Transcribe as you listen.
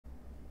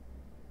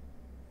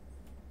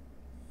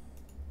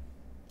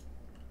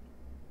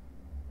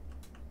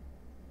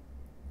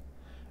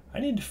I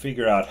need to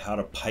figure out how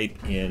to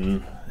pipe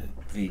in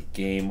the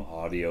game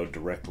audio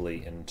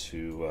directly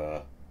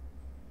into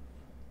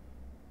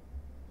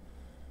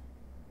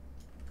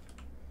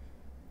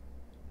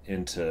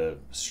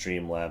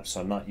Streamlabs,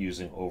 so I'm not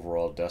using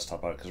overall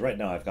desktop audio, because right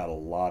now I've got a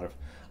lot of,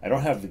 I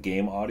don't have the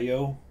game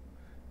audio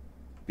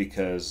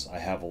because I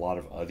have a lot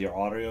of other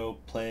audio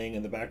playing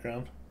in the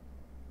background.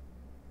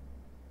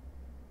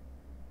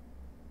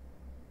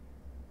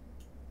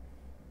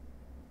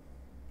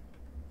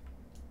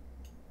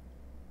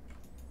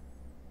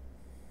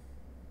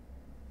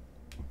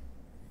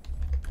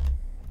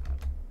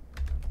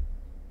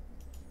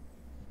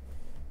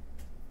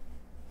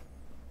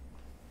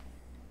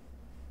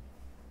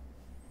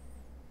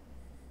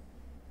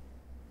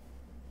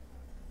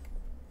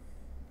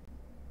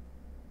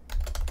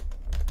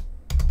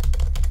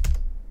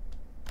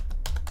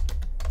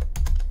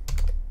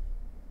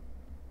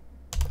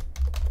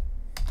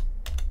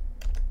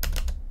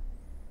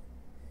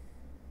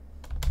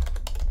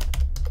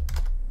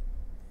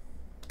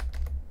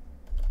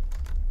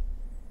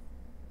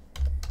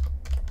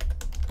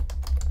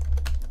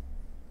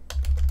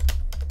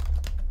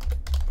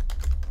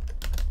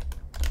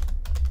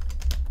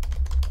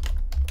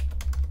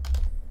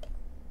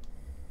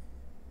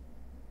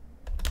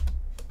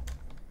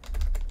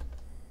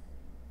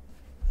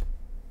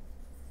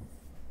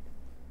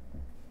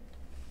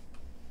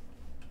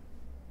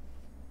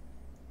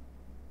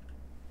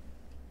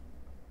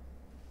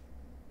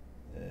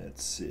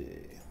 Let's see.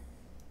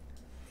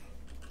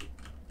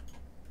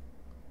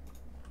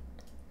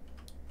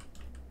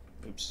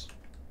 Oops.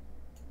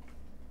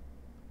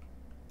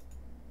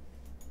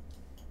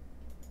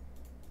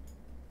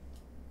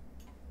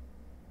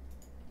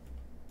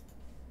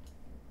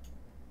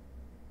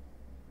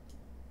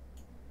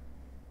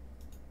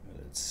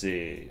 Let's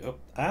see. Oh,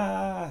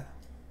 ah.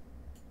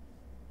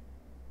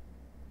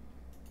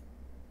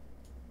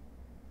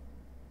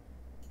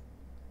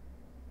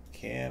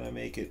 Can I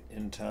make it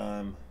in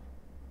time?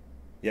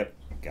 Yep,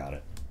 got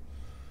it.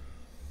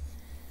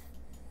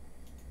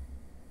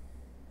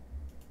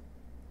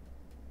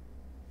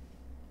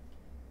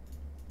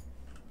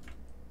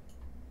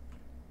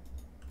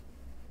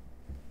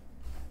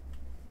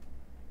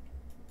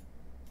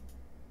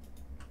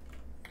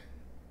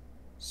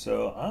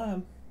 So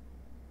I'm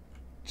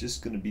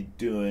just going to be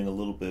doing a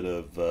little bit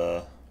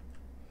of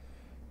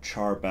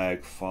char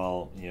bag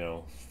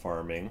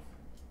farming.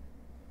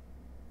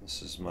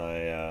 This is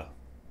my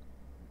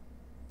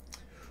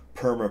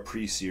perma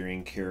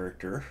pre-searing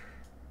character.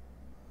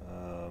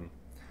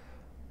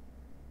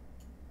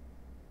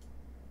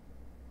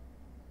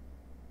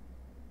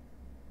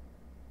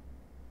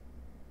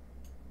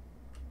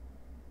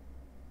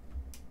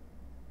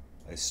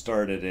 I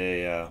started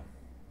a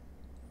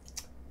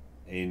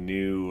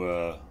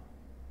new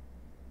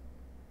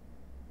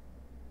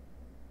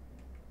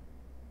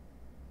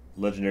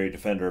Legendary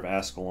Defender of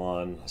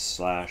Ascalon /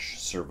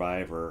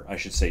 Survivor, I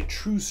should say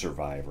True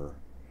Survivor,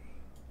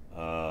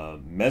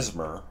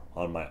 Mesmer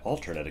on my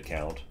alternate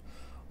account.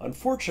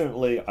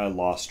 Unfortunately, I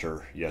lost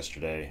her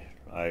yesterday.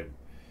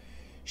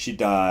 She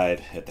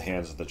died at the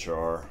hands of the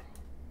Charr.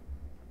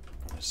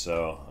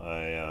 So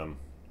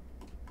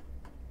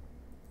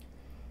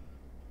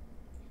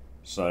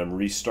I'm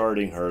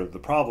restarting her. The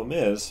problem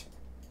is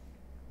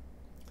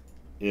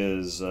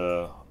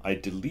I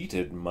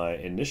deleted my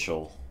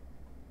initial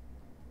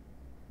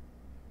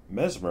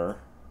Mesmer,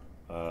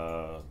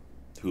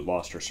 who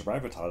lost her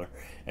Survivor Tyler,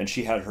 and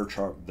she had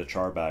the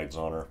char bags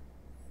on her,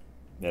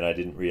 and I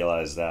didn't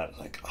realize that.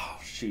 Like, oh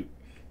shoot,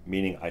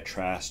 meaning I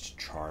trashed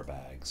char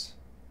bags.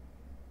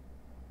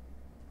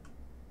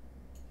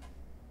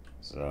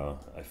 So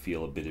I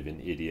feel a bit of an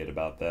idiot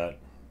about that.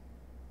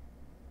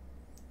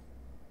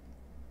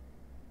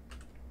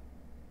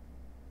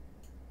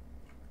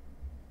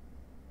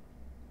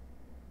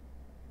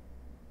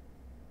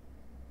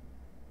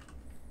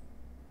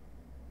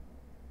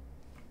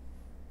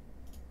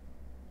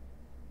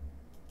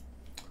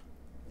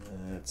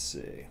 Let's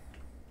see.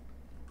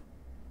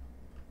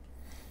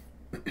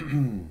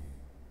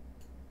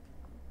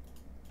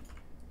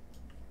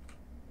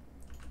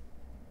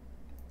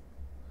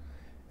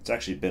 It's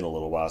actually been a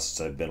little while since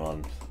I've been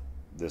on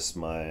this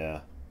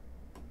my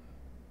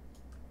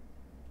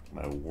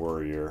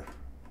warrior.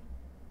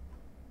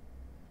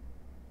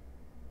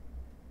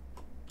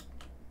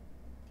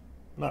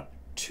 Not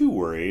too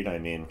worried. I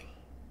mean,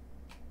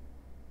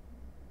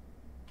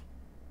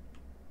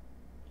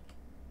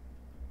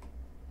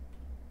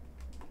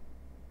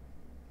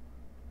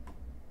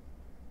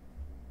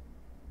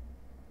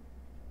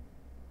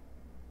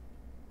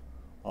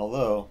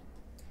 although,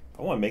 if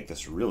I want to make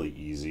this really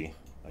easy,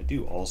 I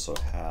do also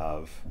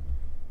have...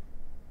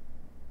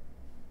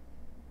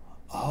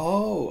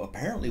 Oh,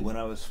 apparently when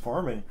I was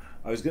farming,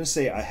 I was going to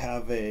say I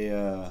have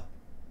the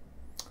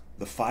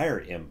Fire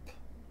Imp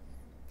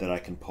that I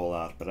can pull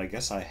out, but I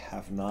guess I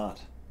have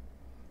not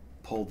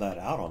pulled that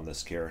out on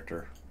this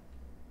character.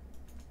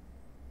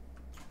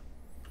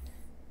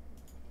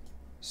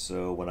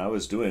 So when I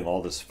was doing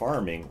all this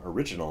farming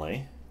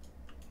originally,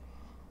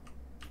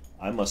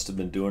 I must have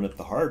been doing it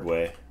the hard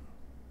way.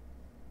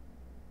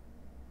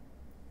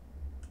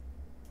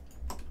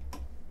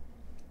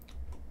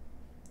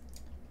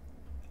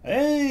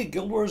 Hey,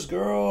 Guild Wars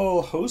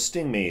girl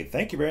hosting me.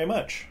 Thank you very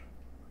much.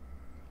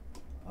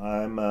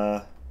 I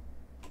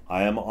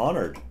am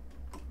honored.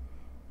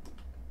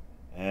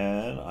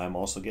 And I'm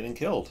also getting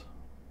killed.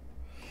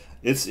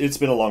 It's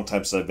been a long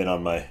time since I've been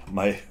on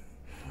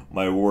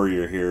my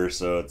warrior here,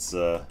 so it's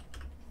a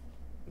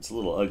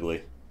little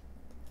ugly.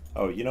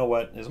 Oh, you know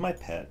what? Is my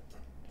pet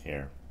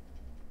here?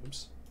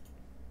 Oops.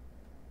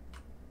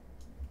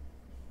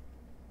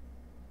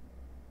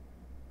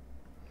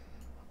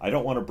 I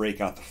don't want to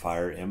break out the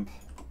fire imp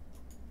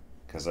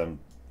because I'm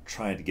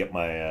trying to get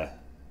my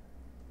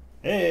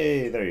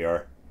hey, there you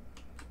are.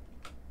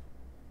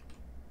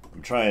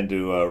 I'm trying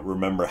to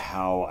remember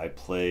how I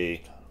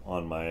play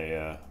on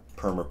my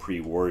Perma-Pre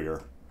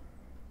warrior.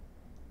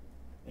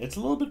 It's a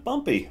little bit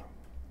bumpy,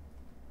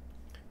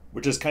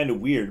 which is kind of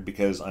weird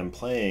because I'm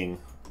playing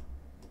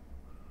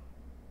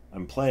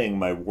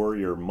my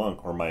warrior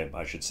monk, or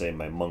I should say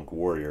my monk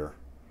warrior,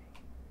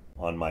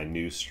 on my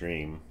new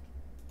stream,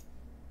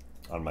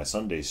 on my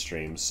Sunday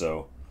stream.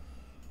 So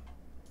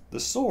the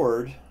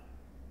sword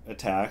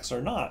attacks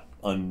are not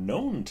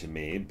unknown to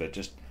me, but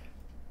just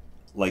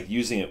like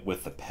using it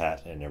with the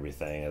pet and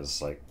everything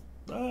is like,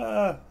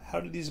 how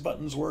do these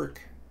buttons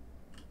work?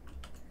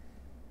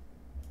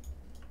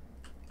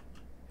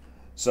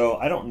 So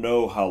I don't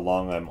know how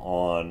long I'm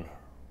on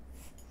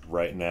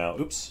right now.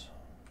 Oops.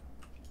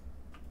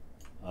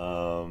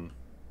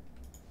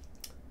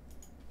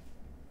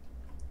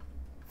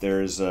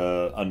 There's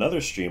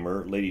another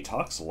streamer,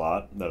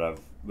 LadyTalksaLot, that I've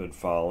been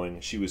following.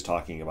 She was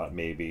talking about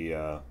maybe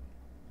I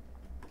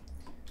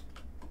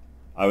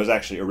was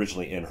actually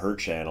originally in her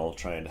channel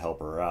trying to help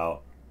her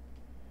out.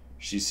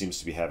 She seems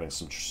to be having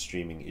some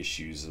streaming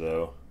issues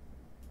though.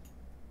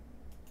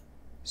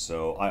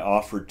 So I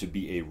offered to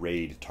be a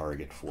raid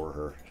target for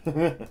her.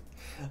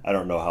 I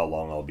don't know how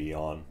long I'll be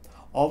on.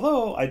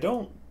 Although I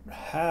don't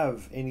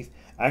have any...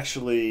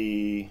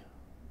 Actually,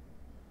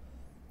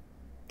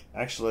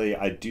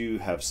 I do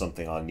have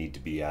something I'll need to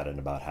be at in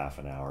about half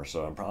an hour.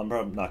 So I'm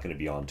probably not going to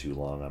be on too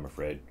long, I'm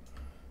afraid.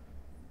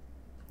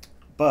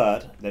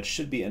 But that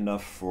should be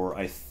enough for,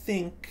 I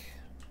think,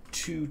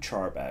 2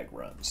 Charr bag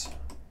runs.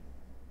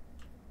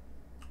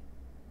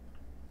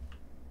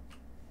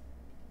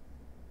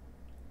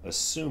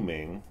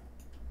 Assuming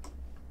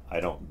I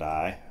don't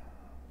die.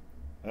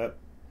 I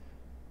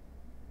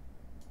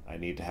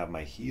need to have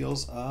my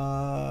heals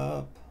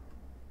up.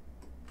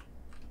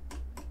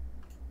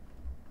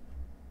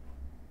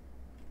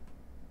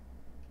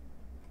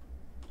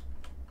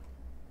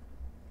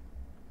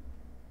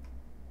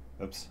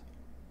 Oops.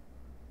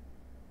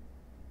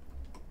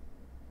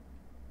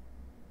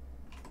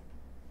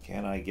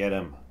 Can I get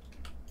him?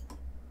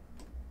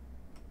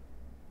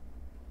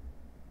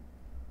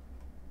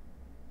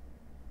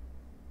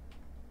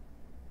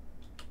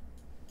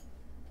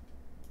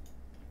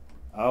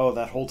 Oh,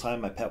 that whole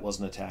time my pet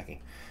wasn't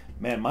attacking.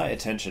 Man, my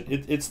attention,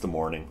 it's the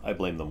morning. I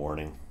blame the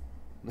morning.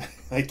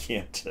 I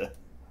can't.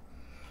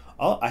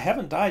 I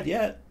haven't died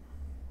yet.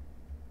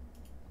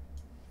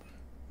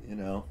 You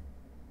know.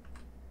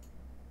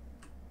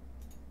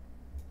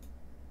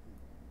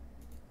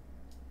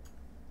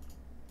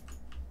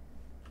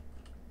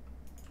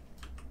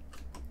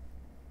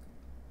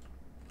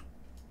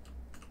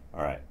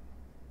 All right.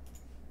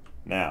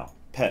 Now,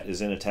 pet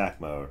is in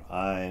attack mode.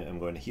 I am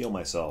going to heal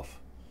myself.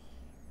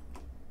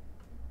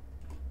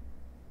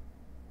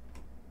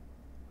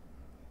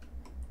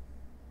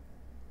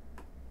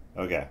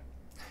 Okay.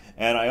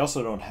 And I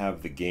also don't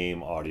have the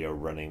game audio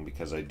running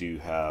because I do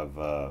have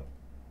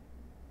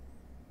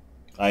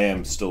I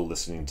am still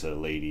listening to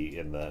Lady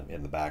in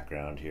the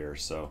background here,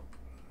 so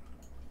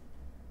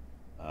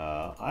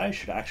I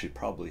should actually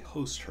probably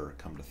host her,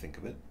 come to think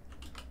of it.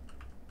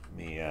 Let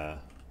me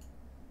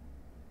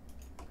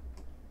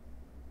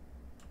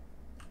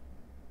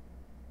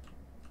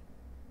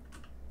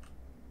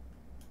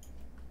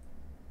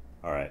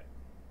all right.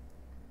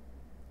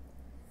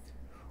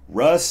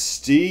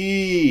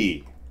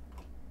 Rusty!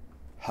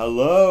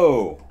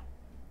 Hello!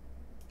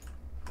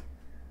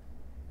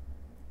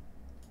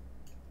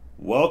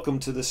 Welcome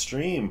to the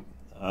stream.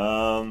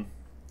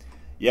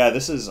 Yeah,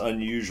 this is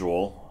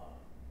unusual.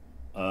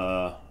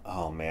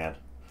 Oh man.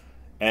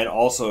 And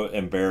also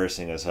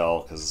embarrassing as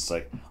hell, because it's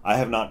like, I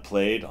have not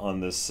played on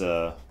this,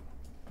 okay,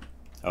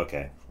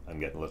 I'm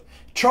getting a little...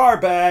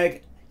 Charr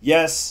bag!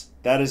 Yes,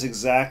 that is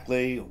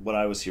exactly what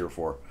I was here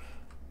for.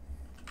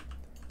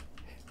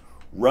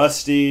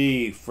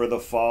 Rusty for the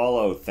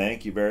follow.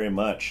 Thank you very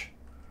much.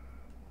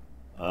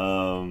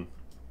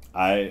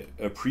 I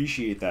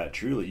appreciate that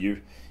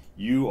truly.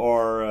 You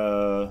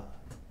are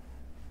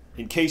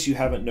in case you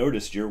haven't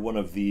noticed, you're one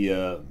of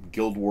the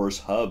Guild Wars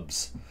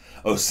hubs.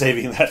 Oh,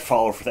 saving that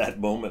follow for that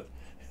moment.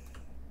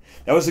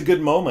 That was a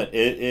good moment.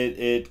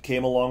 It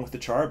came along with the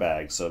Charr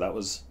bag, so that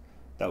was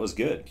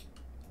good.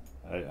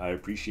 I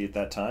appreciate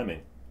that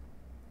timing.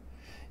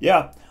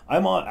 Yeah,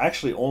 I'm on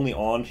actually only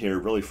on here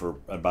really for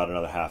about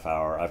another half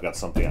hour. I've got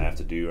something I have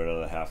to do in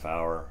another half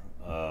hour.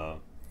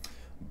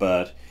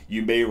 But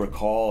you may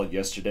recall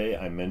yesterday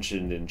I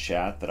mentioned in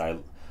chat that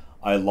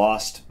I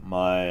lost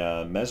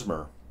my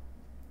Mesmer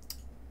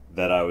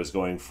that I was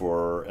going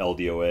for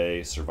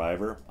LDOA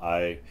Survivor.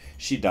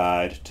 She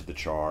died to the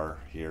Charr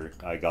here.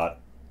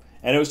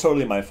 And it was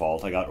totally my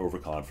fault. I got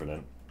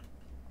overconfident.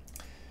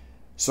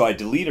 So I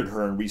deleted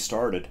her and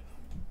restarted.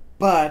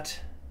 But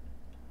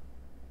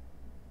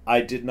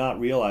I did not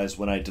realize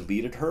when I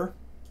deleted her,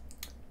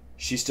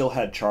 she still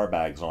had Charr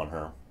bags on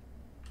her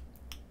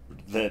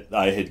that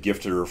I had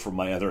gifted her from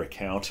my other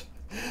account.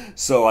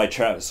 So I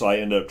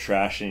ended up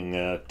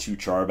trashing 2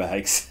 Charr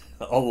bags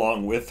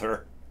along with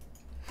her.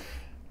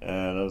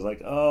 And I was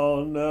like,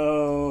 oh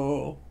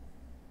no.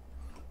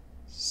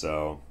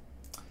 So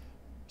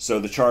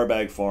the Charr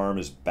bag farm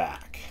is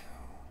back.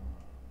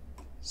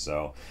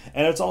 So,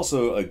 and it's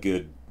also a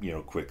good,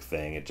 quick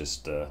thing. It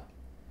just,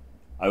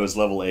 I was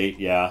level 8,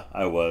 yeah,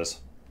 I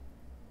was.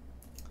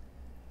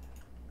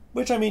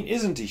 Which, I mean,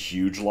 isn't a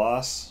huge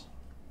loss.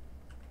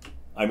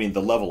 I mean,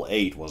 the level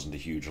 8 wasn't a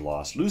huge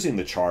loss. Losing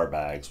the Charr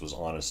bags was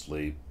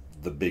honestly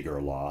the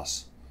bigger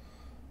loss.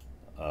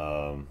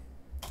 Man,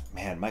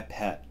 my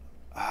pet.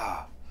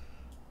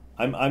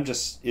 I'm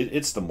just,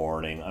 it's the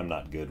morning. I'm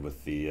not good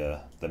with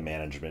the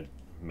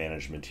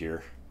management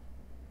here.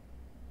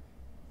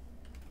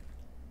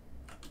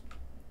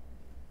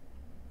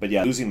 But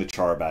yeah, losing the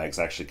Charr bags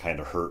actually kind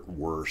of hurt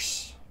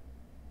worse.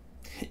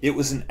 It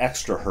was an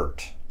extra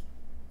hurt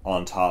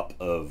on top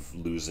of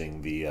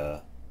losing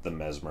the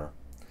Mesmer.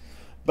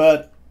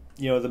 But,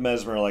 the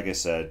Mesmer, like I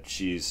said,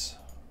 she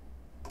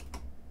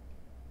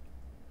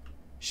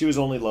was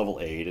only level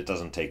 8. It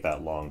doesn't take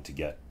that long to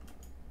get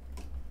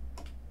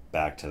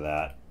back to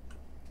that.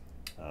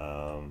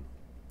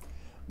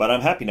 But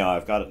I'm happy now.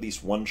 I've got at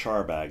least 1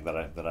 Charr bag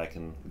that I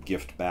can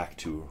gift back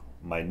to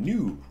my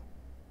new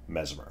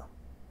Mesmer.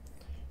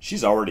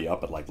 She's already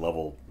up at like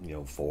level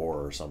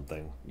 4 or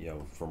something,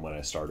 from when I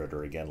started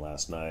her again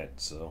last night.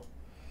 So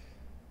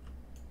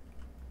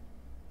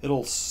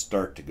it'll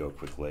start to go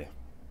quickly.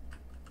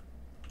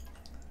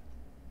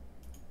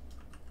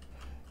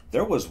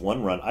 There was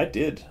one run I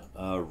did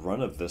a run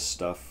of this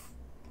stuff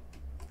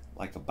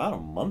like about a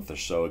month or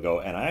so ago,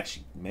 and I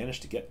actually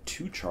managed to get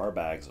 2 Charr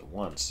bags at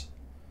once.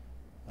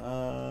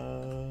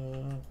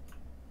 I'm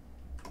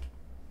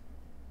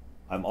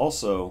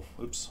also,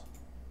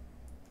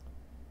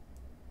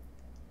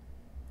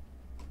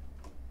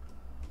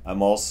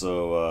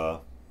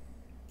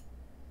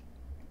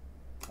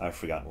 I've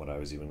forgotten what I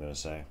was even going to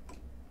say.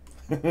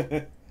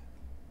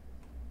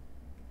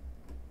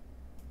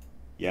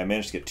 Yeah, I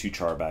managed to get 2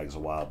 Charr bags a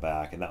while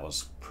back, and that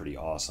was pretty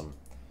awesome.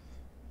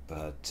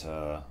 But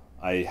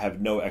I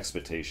have no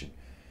expectation.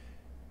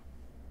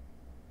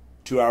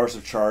 2 hours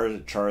of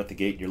Charr at the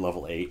gate, and you're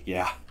level 8.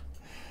 Yeah,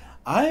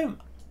 I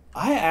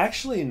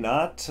actually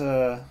not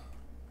that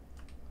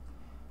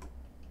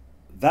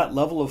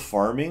level of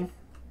farming,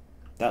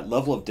 that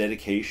level of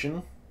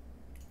dedication.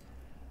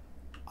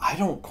 I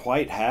don't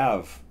quite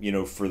have,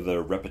 for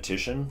the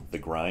repetition, the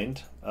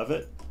grind of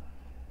it.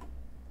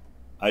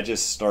 I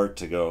just start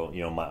to go,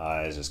 my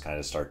eyes just kind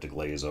of start to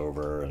glaze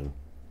over. And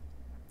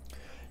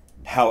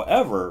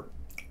however,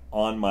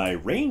 on my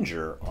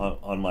Ranger,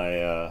 on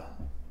my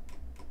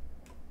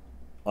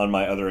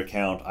other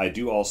account, I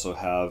do also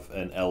have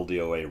an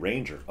LDOA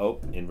Ranger. Oh,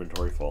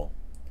 inventory full.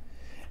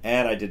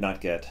 And I did not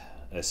get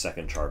a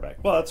second Charr bag.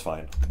 Well, that's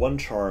fine. 1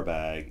 Charr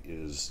bag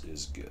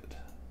is good.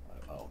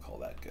 I'll call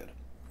that good.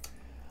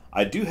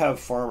 I do have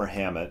Farmer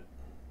Hammett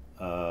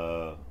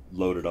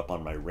loaded up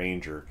on my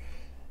Ranger.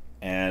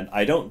 And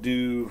I don't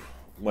do,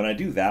 when I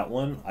do that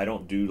one, I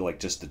don't do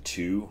like just the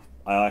 2.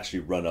 I'll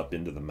actually run up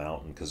into the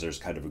mountain because there's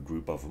kind of a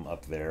group of them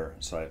up there.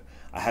 So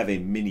I have a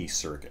mini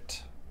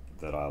circuit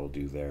that I will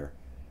do there.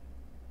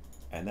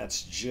 And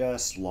that's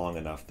just long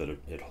enough that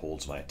it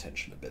holds my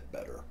attention a bit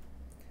better.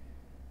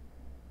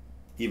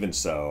 Even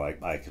so,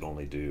 I could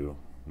only do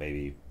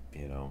maybe,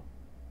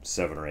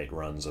 7 or 8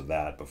 runs of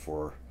that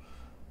before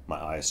my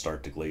eyes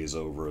start to glaze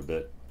over a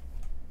bit.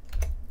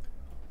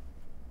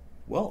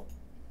 Well,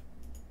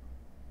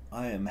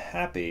 I am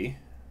happy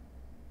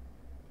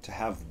to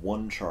have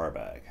 1 Charr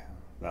bag.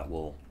 That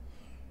will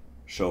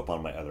show up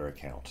on my other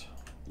account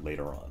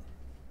later on.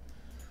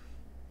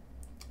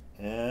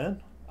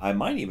 And I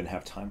might even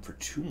have time for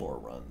 2 more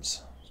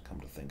runs, come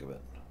to think of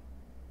it.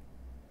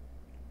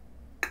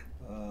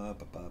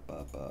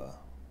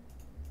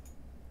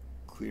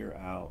 Clear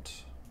out.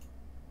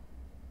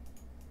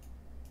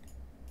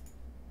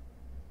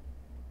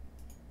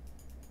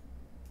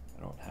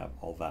 I don't have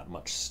all that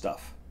much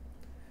stuff.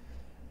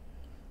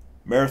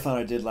 Marathon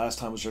I did last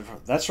time was,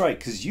 that's right,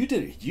 because you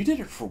did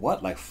it for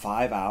what, like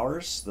 5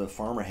 hours, the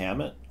Farmer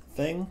Hammett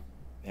thing?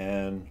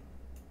 And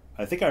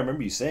I think I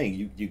remember you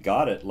saying you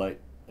got it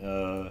like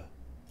you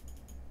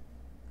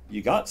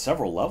got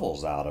several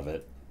levels out of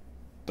it.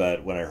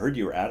 But when I heard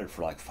you were at it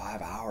for like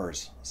 5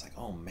 hours, I was like,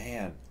 oh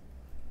man,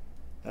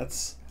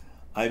 that's,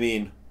 I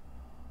mean,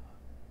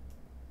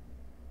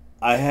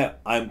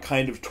 I'm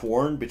kind of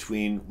torn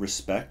between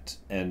respect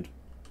and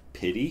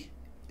pity.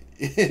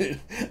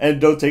 And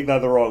don't take that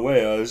the wrong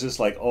way. I was just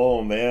like,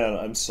 oh man,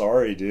 I'm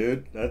sorry,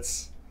 dude.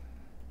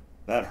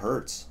 That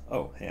hurts.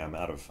 Oh, hey, I'm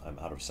out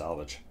of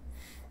salvage.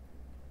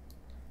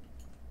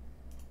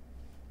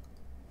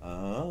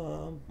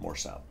 More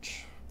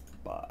salvage.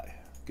 Bye.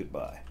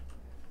 Goodbye.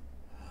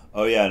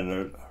 Oh yeah,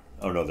 no,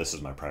 oh no, this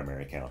is my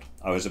primary account.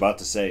 I was about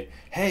to say,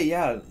 hey,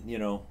 yeah,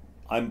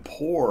 I'm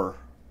poor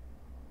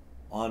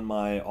on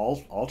my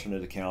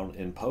alternate account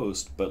in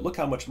post, but look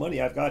how much money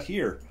I've got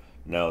here.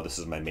 No, this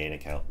is my main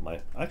account.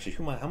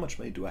 How much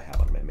money do I have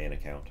on my main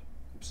account?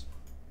 Oops.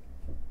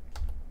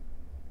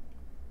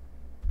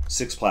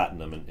 6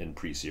 platinum in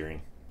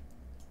pre-searing.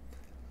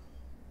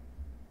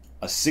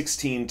 A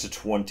 16 to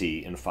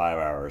 20 in 5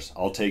 hours.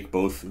 I'll take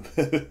both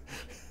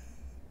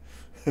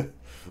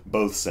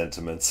both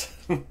sentiments.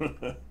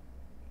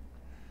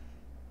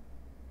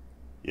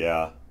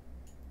 Yeah.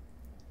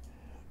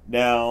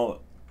 Now,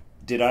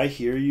 did I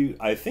hear you?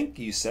 I think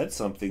you said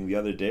something the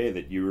other day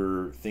that you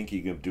were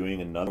thinking of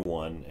doing another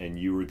one, and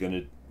you were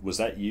gonna. Was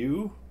that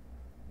you?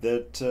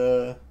 That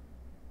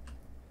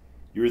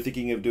you were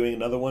thinking of doing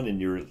another one, and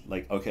you're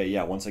like, okay,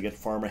 yeah. Once I get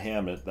Farmer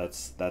Hammett,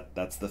 that's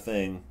the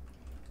thing.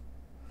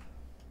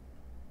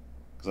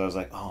 Because I was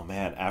like, oh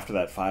man, after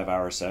that 5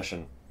 hour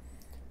session,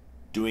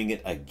 doing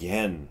it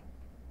again.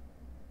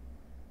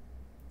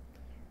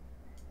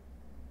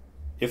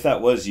 If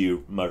that was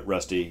you,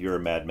 Rusty, you're a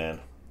madman.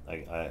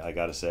 I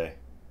gotta say.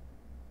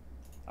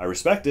 I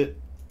respect it.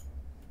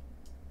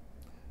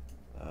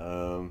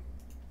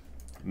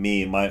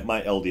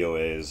 My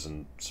LDOAs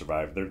and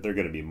Survive, they're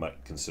going to be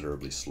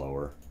considerably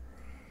slower.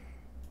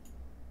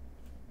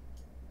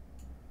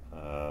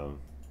 My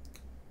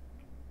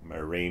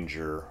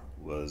Ranger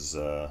was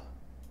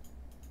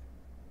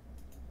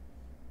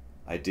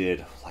I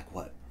did like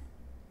what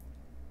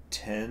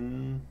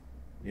 10,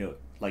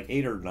 like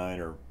 8 or 9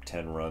 or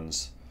 10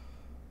 runs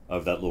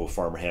of that little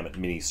Farmer Hammett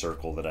mini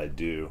circle that I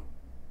do.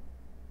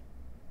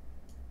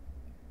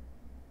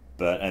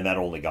 And that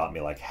only got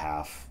me like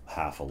half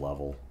a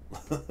level.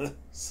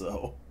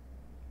 So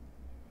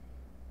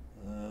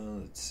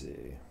let's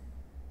see.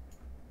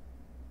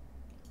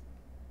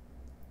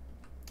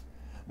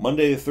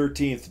 Monday the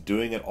 13th,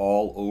 doing it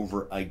all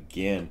over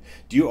again.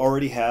 Do you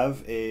already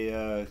have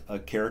a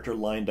character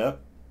lined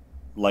up,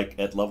 like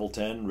at level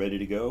 10, ready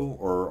to go,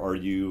 or are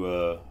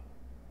you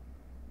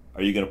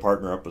going to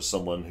partner up with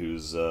someone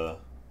who's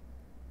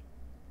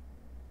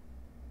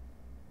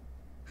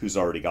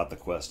already got the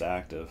quest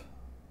active?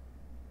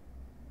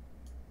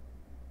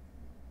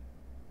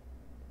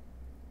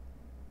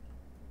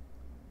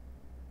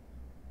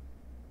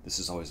 This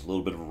is always a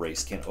little bit of a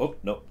race. Oh,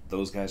 nope,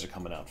 those guys are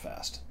coming out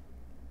fast.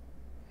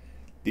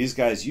 These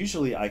guys,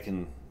 usually I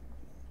can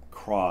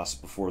cross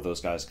before those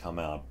guys come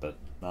out, but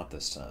not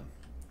this time.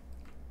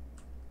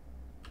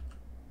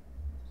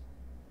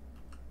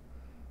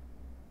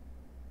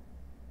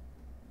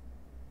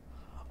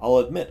 I'll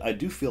admit, I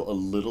do feel a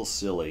little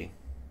silly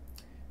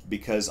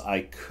because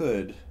I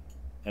could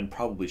and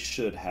probably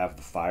should have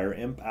the Fire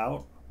Imp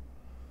out,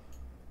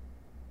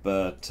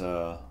 but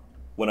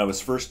when I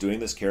was first doing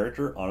this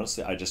character,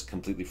 honestly, I just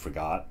completely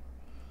forgot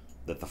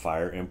that the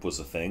Fire Imp was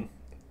a thing.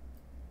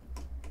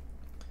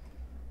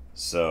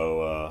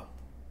 So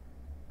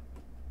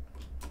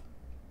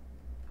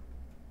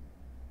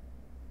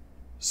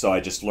I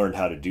just learned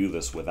how to do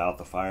this without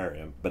the Fire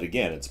Imp. But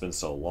again, it's been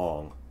so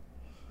long,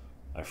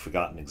 I've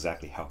forgotten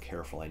exactly how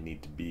careful I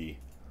need to be.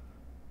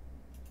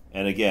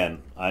 And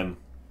again,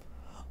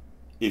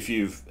 if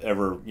you've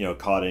ever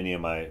caught any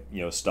of my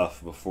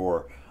stuff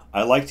before,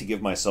 I like to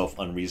give myself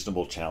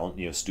unreasonable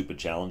challenge, stupid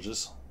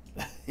challenges,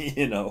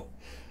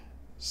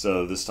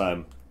 So this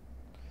time,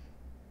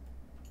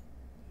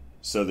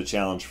 the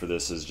challenge for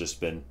this has just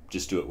been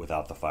do it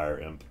without the Fire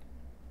Imp.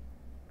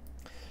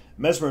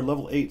 Mesmer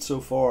level 8 so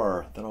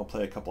far. Then I'll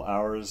play a couple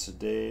hours a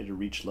day to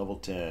reach level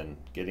 10.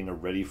 Getting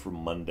ready for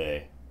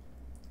Monday.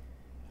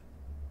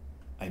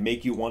 I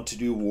make you want to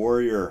do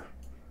Warrior.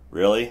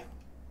 Really?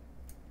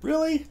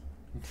 Really?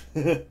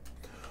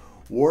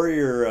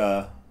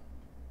 Warrior,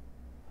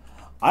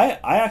 I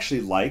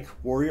actually like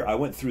Warrior. I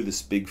went through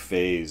this big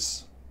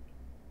phase.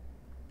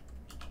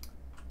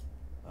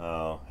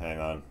 Oh, hang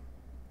on.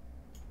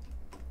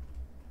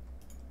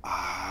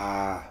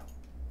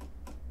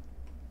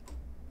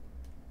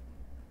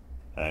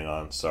 Hang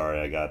on. Sorry,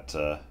 I got...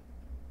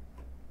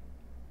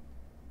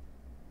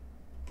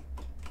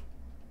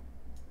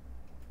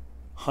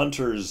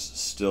 Hunters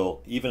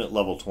still, even at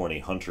level 20,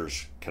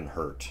 Hunters can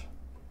hurt.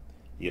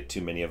 You get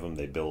too many of them,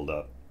 they build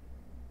up.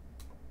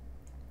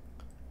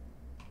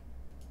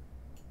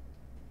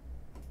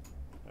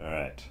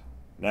 Alright.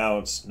 Now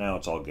it's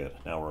all good.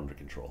 Now we're under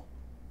control.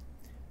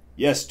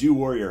 Yes, do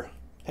Warrior.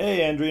 Hey,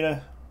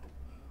 Andrina.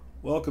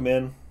 Welcome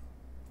in.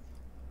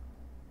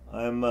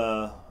 I'm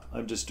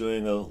just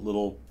doing a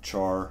little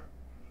Charr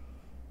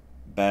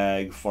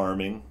bag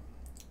farming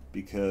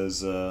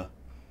because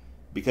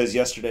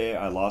yesterday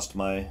I lost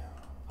my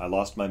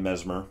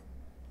Mesmer,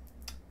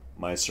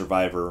 my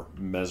Survivor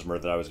Mesmer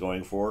that I was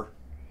going for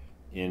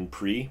in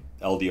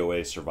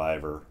LDOA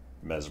Survivor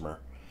Mesmer.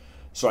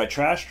 So I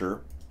trashed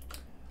her,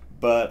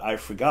 but I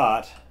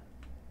forgot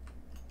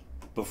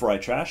before I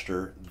trashed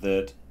her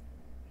that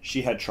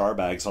she had char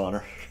bags on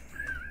her.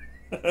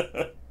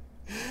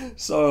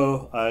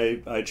 So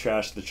I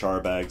trashed the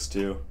char bags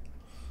too.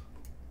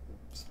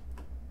 Oops.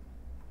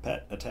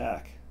 Pet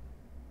attack.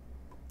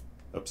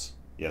 Oops.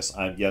 Yes,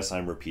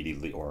 I'm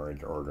repeatedly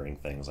ordering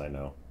things. I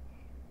know.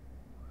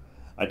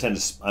 I tend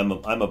to. I'm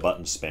a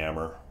button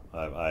spammer.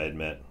 I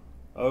admit.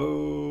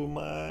 Oh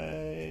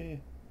my!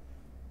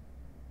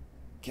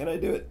 Can I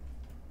do it?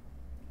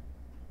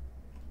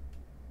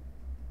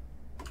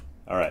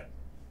 All right.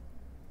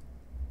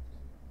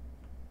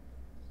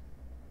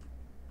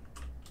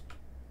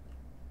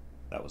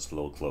 That was a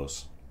little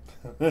close.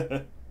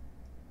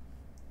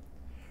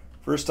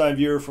 First time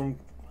viewer from,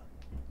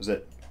 was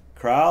it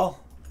Kral?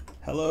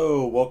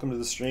 Hello, welcome to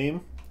the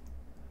stream.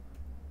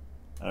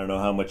 I don't know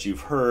how much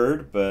you've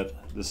heard, but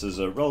this is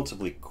a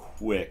relatively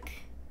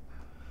quick,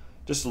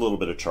 just a little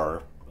bit of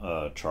char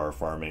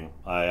farming.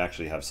 I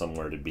actually have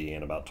somewhere to be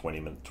in about 20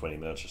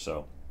 minutes or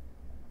so.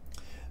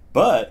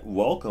 But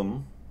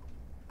welcome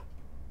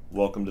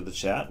to the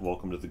chat,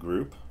 welcome to the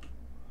group.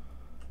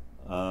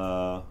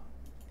 For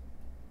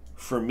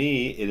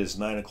me, it is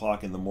 9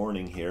 o'clock in the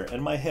morning here,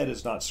 and my head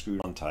is not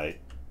screwed on tight.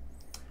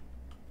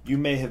 You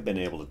may have been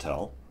able to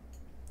tell,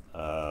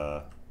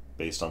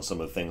 based on some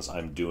of the things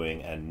I'm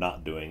doing and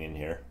not doing in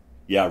here.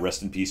 Yeah,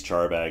 rest in peace,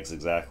 char bags,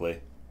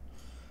 exactly.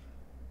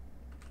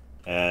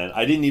 And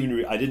I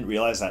didn't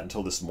realize that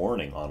until this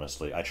morning,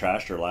 honestly. I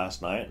trashed her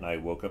last night, and I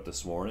woke up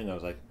this morning, I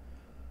was like,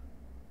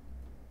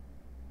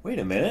 wait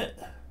a minute,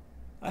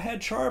 I had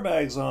char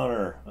bags on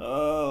her.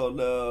 Oh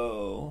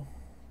no.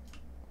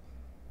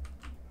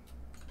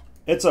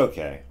 It's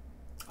okay.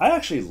 I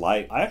actually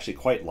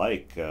quite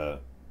like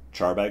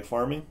char bag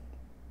farming.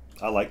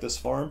 I like this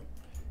farm.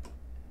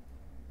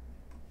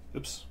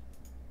 Oops.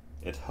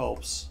 It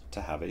helps to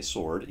have a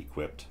sword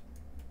equipped.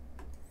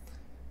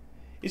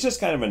 It's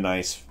just kind of a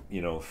nice,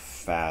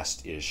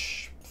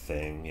 fast-ish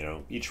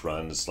thing. Each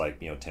run is like,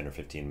 10 or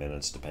 15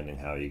 minutes, depending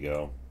how you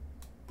go.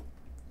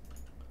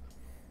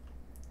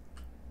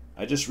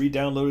 I just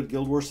re-downloaded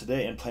Guild Wars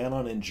today and plan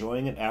on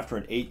enjoying it after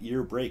an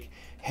 8-year break.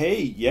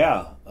 Hey,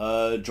 yeah,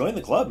 join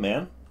the club,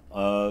 man.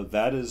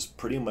 That's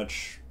pretty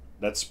much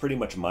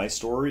my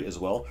story as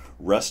well.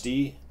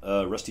 Rusty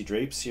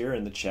Drapes here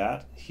in the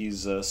chat.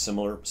 He's a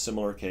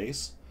similar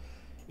case.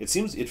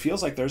 It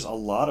feels like there's a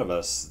lot of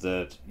us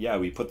that, yeah,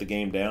 we put the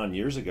game down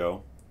years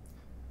ago,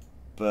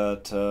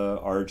 but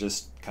are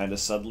just kind of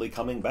suddenly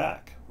coming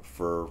back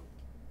for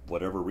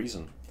whatever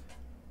reason.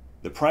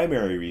 The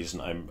primary reason,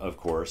 of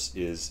course,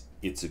 is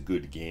it's a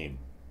good game.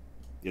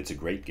 It's a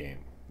great game,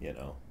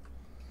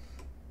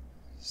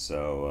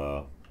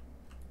 So,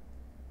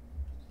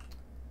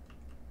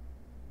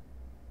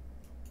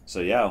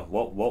 yeah,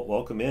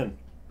 welcome in.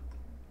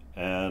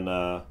 And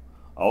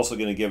also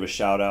going to give a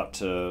shout out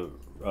to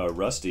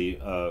Rusty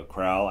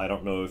Kral. I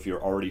don't know if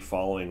you're already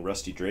following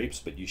Rusty Drapes,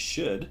 but you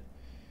should.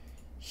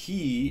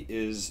 He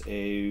is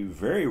a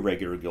very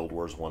regular Guild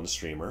Wars 1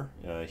 streamer.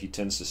 He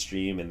tends to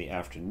stream in the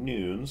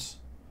afternoons.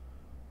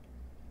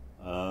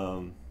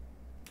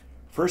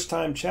 First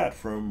time chat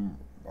from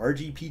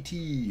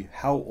RGPT.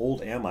 How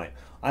old am I?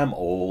 I'm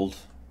old.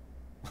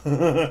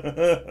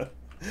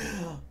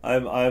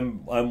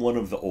 I'm one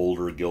of the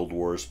older Guild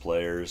Wars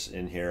players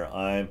in here.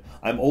 I'm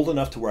old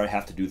enough to where I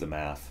have to do the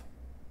math.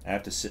 I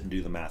have to sit and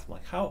do the math. I'm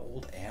like, how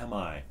old am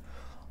I?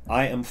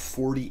 I am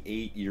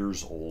 48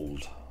 years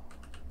old.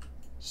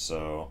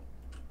 So,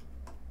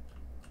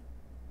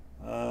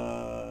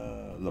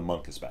 the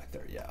monk is back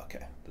there. Yeah,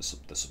 okay. This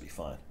will be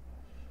fine.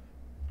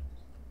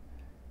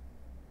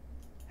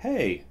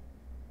 Hey,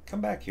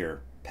 come back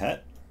here,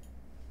 pet.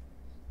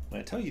 When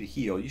I tell you to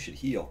heal, you should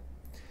heal.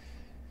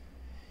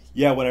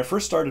 Yeah, when I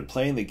first started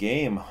playing the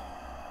game,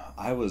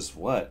 I was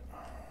what?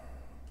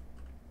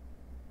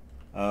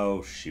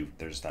 Oh, shoot,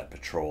 there's that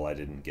patrol I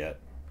didn't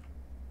get.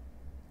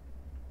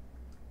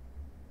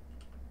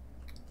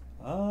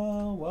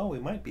 Well, we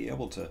might be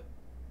able to.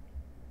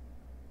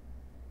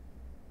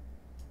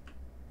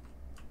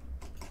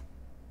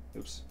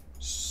 Oops.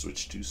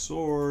 Switch to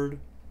sword.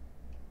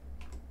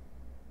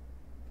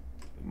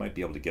 We might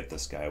be able to get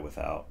this guy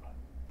without.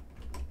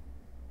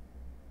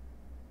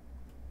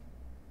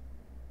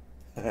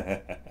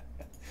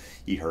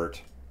 He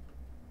hurt.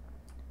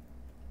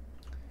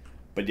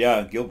 But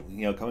yeah,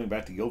 coming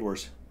back to Guild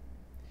Wars.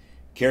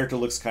 Character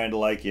looks kind of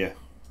like you.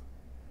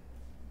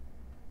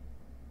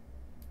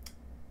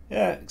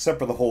 Yeah, except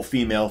for the whole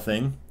female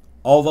thing.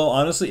 Although,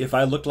 honestly, if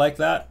I looked like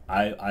that,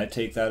 I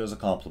take that as a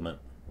compliment.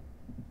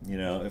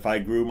 If I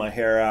grew my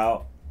hair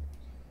out,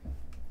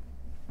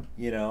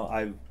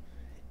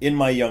 in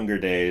my younger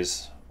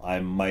days,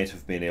 I might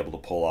have been able to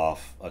pull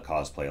off a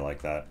cosplay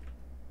like that.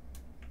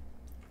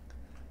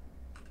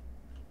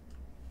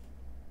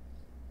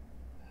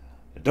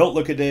 Don't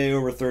look a day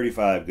over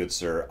 35, good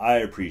sir. I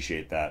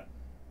appreciate that.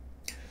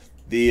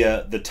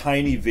 The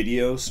tiny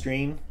video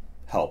screen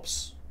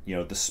helps. you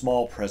know, the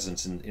small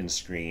presence in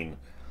screen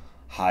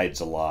hides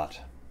a lot.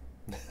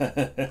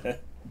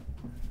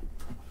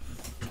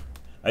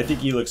 I think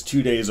he looks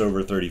 2 days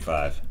over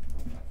 35.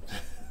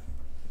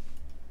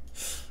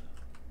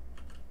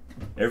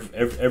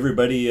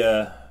 Everybody,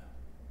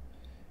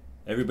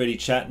 everybody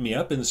chatting me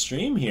up in the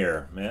stream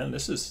here, man.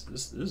 This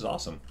is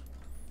awesome.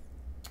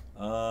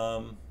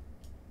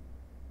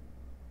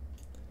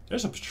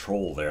 There's a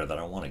patrol there that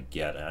I want to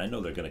get, and I know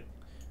they're gonna.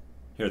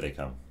 Here they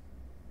come.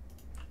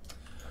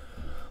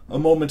 A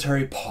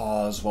momentary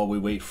pause while we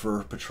wait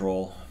for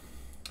patrol.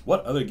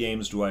 What other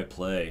games do I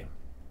play?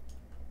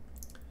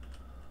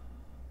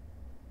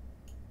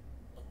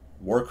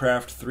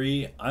 Warcraft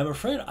 3. I'm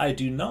afraid I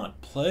do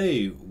not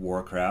play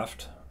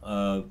Warcraft.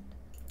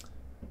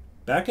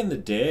 Back in the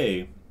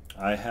day,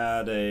 I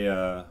had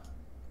a...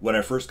 when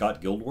I first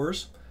got Guild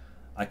Wars,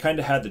 I kind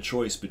of had the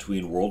choice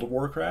between World of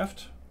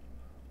Warcraft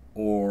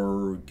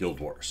or Guild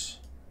Wars.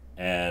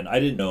 And I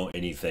didn't know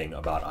anything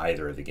about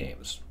either of the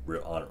games,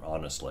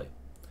 honestly.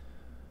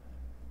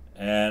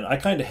 And I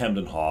kind of hemmed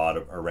and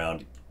hawed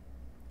around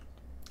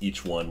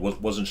each one,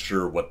 wasn't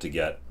sure what to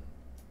get.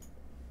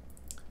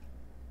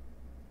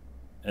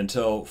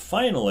 Until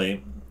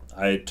finally,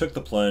 I took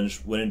the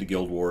plunge, went into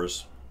Guild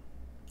Wars.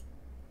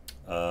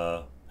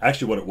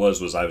 Actually, what it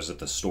was I was at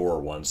the store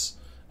once,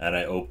 and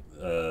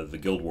the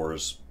Guild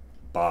Wars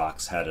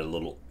box had a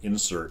little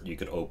insert you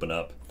could open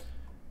up,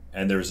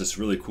 and there's this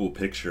really cool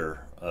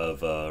picture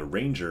of a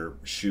ranger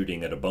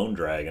shooting at a bone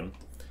dragon,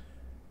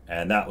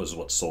 and that was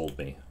what sold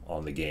me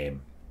on the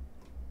game.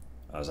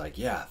 I was like,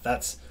 yeah,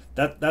 that's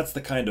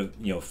the kind of,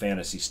 you know,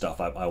 fantasy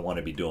stuff I want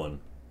to be doing.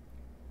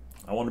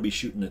 I want to be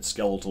shooting at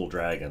skeletal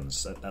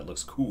dragons. That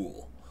looks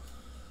cool.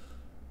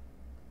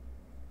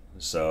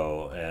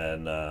 So,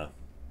 and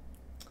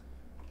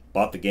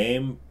bought the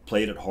game,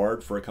 played it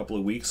hard for a couple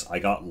of weeks. I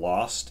got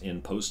lost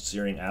in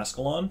post-searing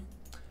Ascalon,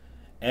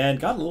 and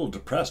got a little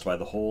depressed by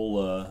the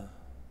whole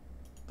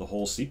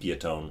sepia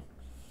tone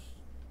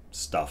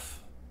stuff.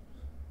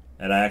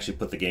 And I actually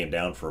put the game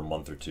down for a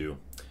month or two.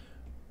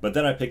 But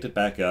then I picked it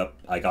back up.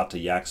 I got to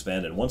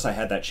Yaxbend, and once I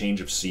had that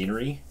change of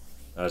scenery,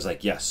 I was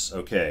like, yes,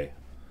 okay.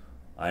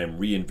 I am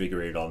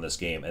reinvigorated on this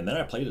game. And then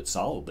I played it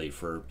solidly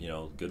for, you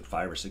know, a good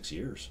 5 or 6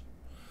 years.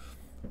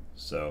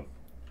 So,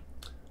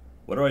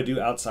 what do I do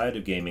outside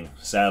of gaming?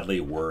 Sadly,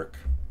 work.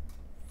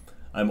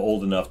 I'm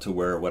old enough to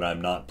where when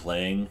I'm not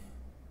playing,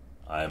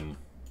 I'm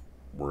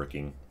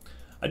working.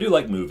 I do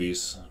like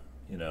movies,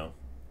 you know.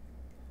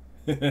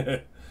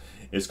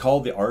 It's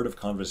called The Art of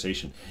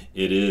Conversation.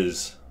 It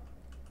is.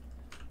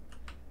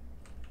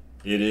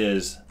 It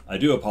is. I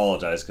do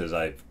apologize because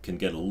I can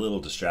get a little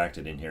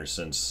distracted in here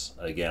since,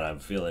 again, I'm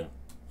feeling...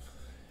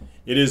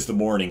 It is the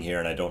morning here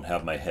and I don't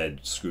have my head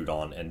screwed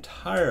on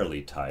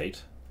entirely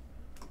tight.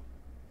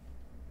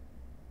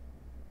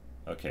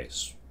 Okay,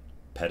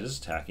 pet is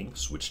attacking.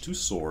 Switch to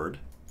sword.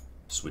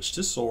 Switch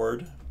to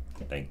sword.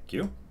 Thank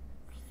you.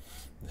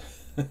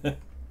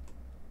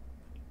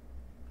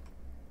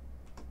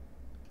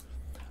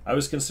 I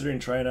was considering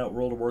trying out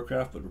World of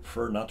Warcraft, but would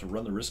prefer not to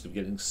run the risk of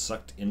getting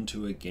sucked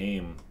into a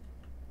game.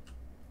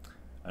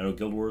 I know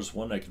Guild Wars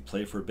 1 I could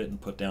play for a bit and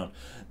put down.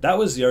 That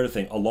was the other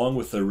thing, along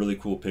with the really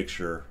cool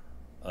picture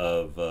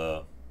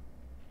of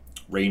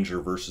Ranger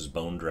versus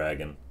Bone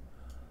Dragon.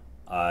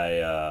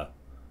 That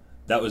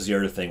was the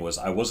other thing, was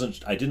I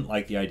didn't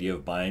like the idea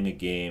of buying a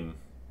game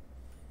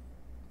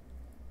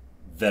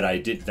that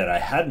I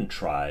hadn't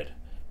tried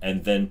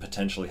and then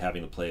potentially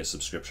having to play a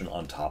subscription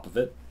on top of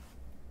it.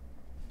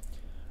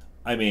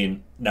 I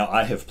mean, now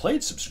I have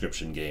played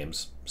subscription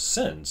games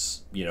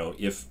since, you know,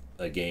 if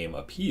a game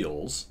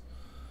appeals.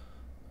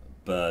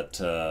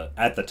 But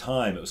at the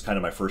time, it was kind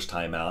of my first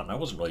time out, and I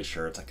wasn't really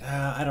sure. It's like,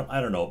 I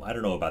don't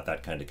know about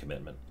that kind of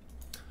commitment.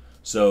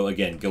 So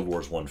again, Guild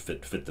Wars 1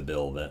 fit the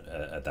bill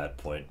at that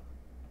point.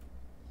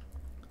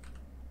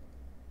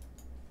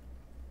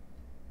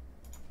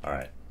 All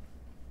right.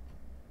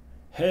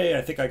 Hey,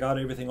 I think I got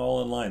everything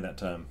all in line that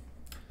time.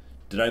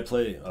 Did I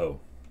play? Oh,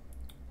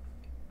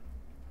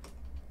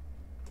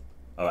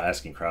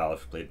 asking Kral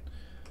if I played.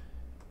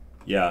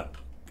 Yeah,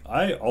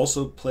 I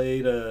also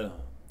played.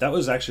 That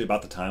was actually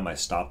about the time I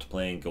stopped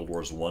playing Guild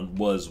Wars 1,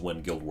 was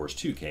when Guild Wars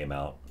 2 came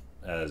out,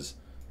 as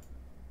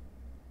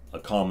a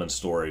common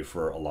story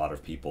for a lot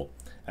of people.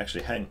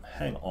 Actually, hang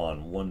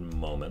on one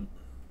moment.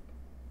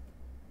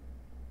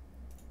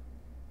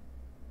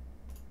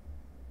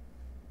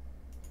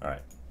 All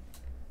right.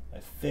 I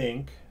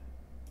think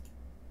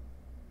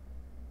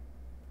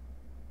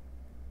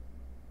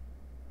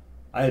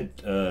I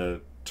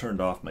had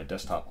turned off my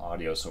desktop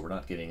audio, so we're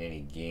not getting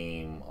any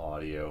game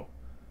audio,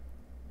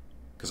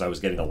 because I was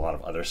getting a lot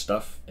of other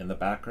stuff in the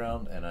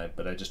background,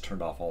 but I just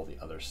turned off all the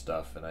other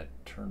stuff, and I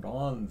turned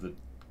on the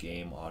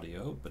game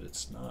audio, but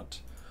it's not.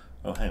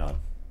 Oh, hang on.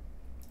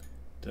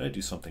 Did I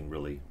do something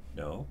really?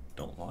 No,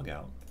 don't log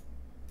out.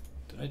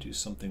 Did I do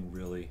something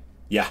really?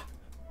 Yeah.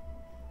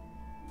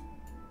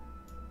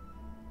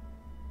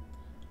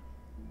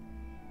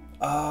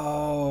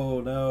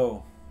 Oh,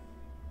 no.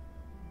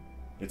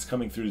 It's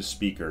coming through the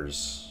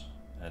speakers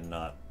and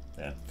not,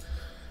 yeah.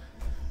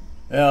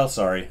 Well,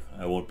 sorry,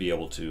 I won't be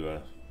able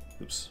to.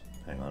 Oops,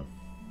 hang on.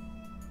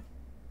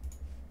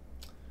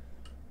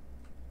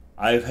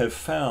 I have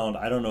found,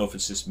 I don't know if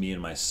it's just me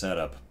and my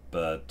setup,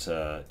 but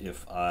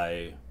if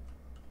I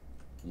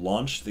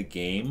launch the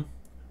game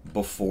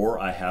before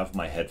I have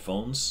my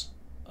headphones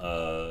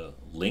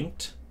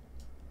linked,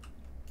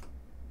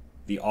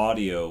 the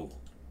audio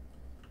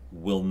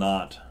will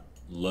not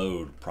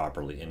load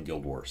properly in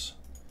Guild Wars.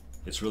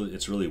 It's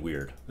really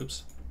weird.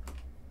 Oops.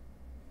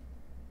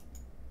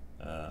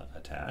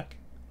 Attack.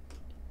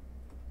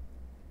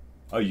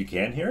 Oh, you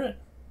can hear it?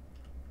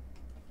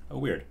 Oh,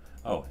 weird.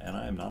 Oh, and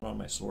I am not on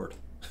my sword.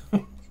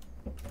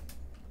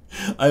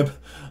 I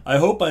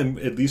hope I'm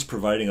at least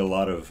providing a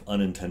lot of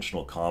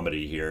unintentional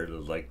comedy here.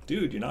 Like,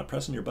 dude, you're not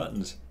pressing your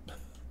buttons.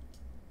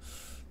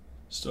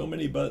 So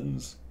many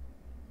buttons.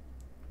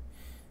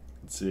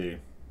 Let's see.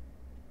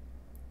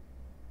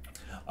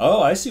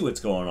 Oh, I see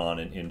what's going on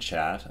in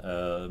chat.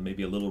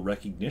 Maybe a little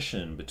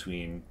recognition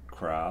between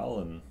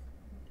Kral and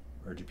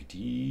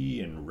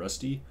RGPT and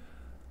Rusty.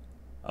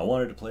 I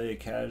wanted to play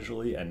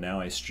casually, and now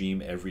I stream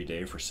every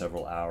day for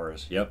several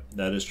hours. Yep,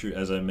 that is true.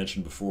 As I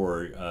mentioned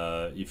before,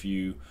 if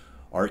you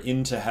are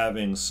into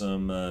having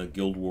some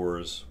Guild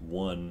Wars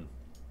 1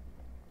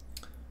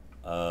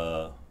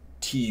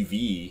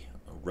 TV,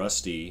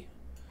 Rusty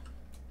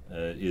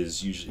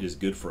is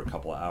good for a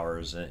couple of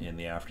hours in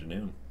the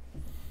afternoon,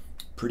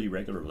 pretty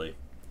regularly.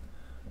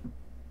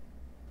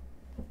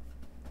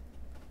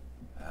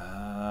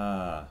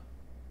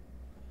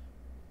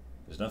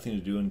 There's nothing to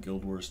do in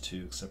Guild Wars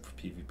 2 except for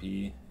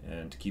PvP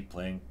and to keep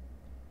playing.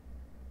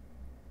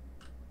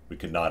 We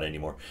could not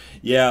anymore.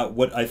 Yeah,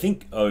 what I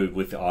think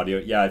with the audio,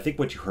 yeah, I think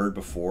what you heard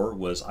before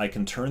was I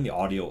can turn the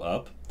audio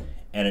up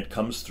and it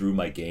comes through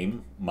my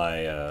game,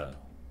 my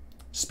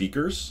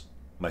speakers,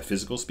 my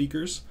physical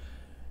speakers,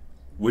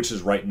 which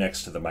is right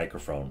next to the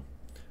microphone.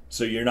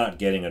 So you're not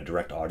getting a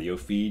direct audio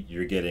feed,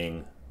 you're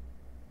getting,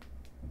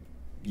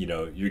 you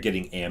know, you're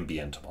getting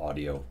ambient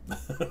audio.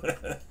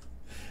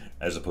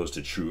 As opposed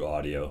to true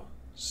audio.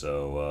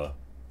 So,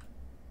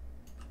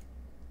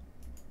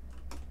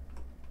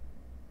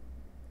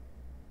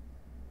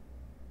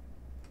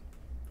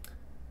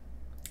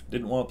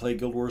 didn't want to play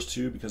Guild Wars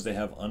 2 because they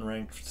have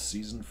unranked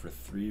season for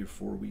 3 or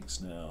 4 weeks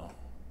now.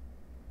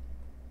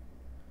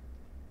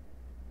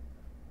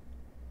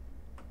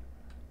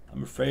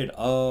 I'm afraid,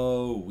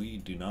 oh, we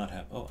do not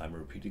have, oh, I'm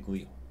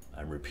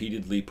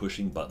repeatedly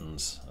pushing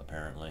buttons,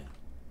 apparently,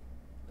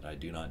 that I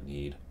do not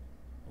need.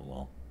 Oh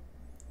well.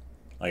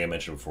 Like I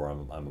mentioned before,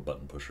 I'm a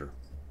button pusher.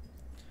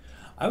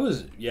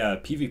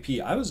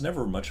 PvP. I was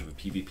never much of a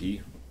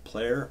PvP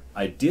player.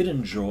 I did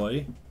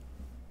enjoy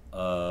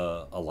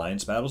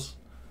alliance battles.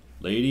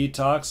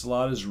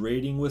 LadyTalksaLot is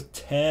rating with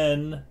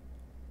 10.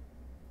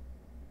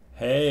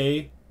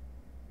 Hey,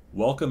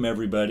 welcome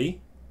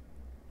everybody.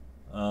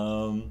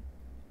 I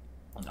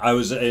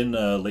was in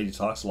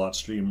LadyTalksaLot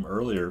stream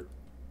earlier.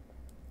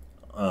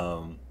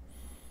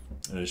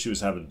 She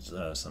was having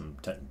some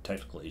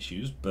technical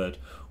issues, but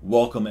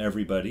welcome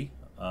everybody.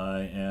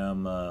 I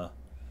am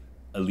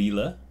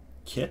Alila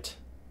Kit,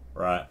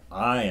 or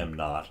I am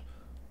not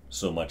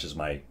so much as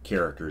my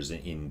characters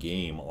in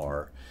game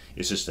are.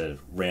 It's just a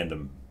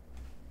random,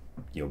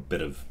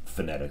 bit of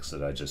phonetics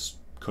that I just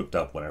cooked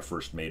up when I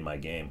first made my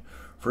game.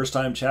 First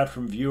time chat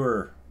from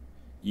viewer,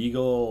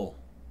 Eagle,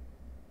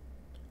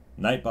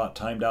 Nightbot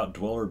timed out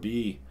Dweller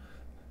B.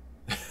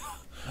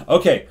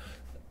 Okay.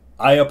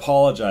 I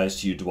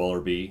apologize to you,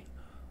 Dweller B.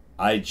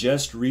 I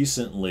just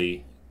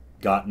recently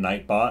got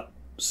Nightbot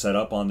set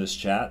up on this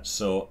chat,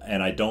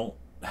 and I don't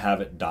have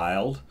it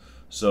dialed,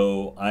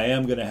 so I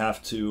am gonna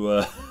have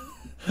to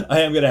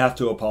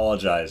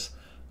apologize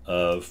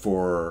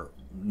for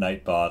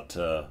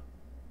Nightbot.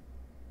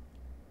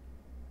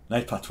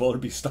 Nightbot Dweller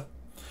B, stop.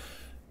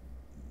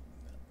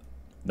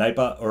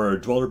 Nightbot or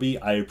Dweller B,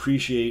 I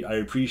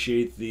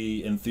appreciate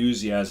the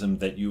enthusiasm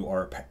that you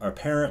are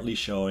apparently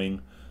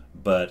showing,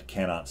 but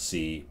cannot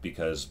see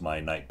because my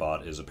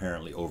Nightbot is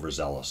apparently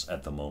overzealous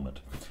at the moment.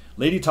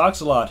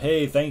 LadyTalksaLot,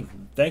 hey,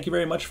 thank you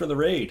very much for the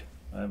raid.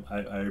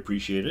 I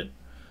appreciate it.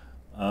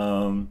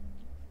 I've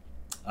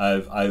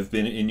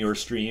been in your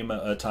stream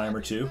a time or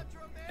two.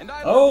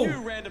 Oh,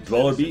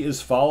 Dweller B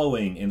is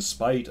following in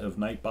spite of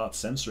Nightbot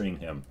censoring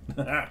him.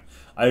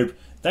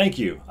 Thank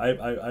you.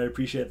 I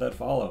appreciate that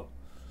follow.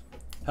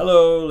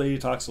 Hello,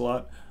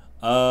 LadyTalksaLot.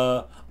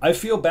 I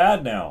feel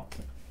bad now.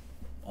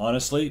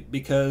 Honestly,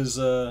 because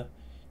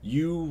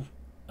you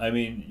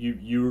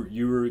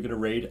were gonna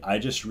raid. I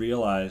just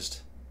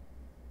realized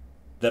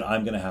that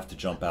I'm gonna have to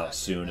jump out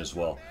soon as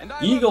well.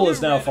 Eagle is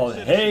now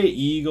following. Hey,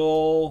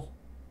 Eagle,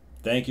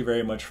 thank you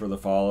very much for the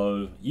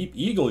follow.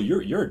 Eagle,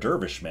 you're a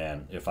dervish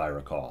man, if I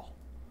recall,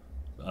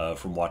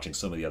 from watching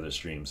some of the other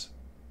streams.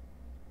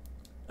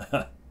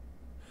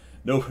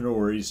 No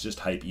worries,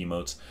 just hype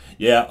emotes.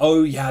 Yeah,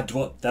 oh yeah,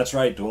 that's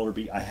right, Dweller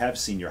B. I have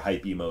seen your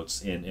hype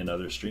emotes in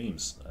other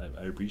streams.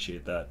 I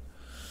appreciate that.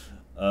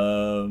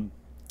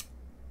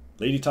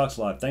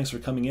 LadyTalksaLot, thanks for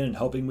coming in and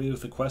helping me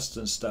with the quests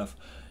and stuff.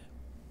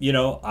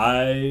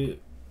 I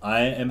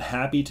I am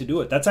happy to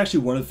do it. That's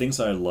actually one of the things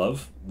that I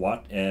love.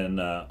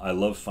 I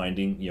love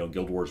finding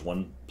Guild Wars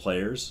 1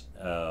 players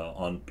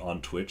on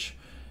Twitch,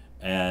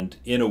 and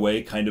in a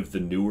way, kind of the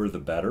newer the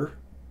better.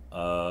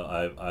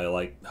 I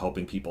like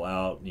helping people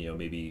out.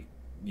 Maybe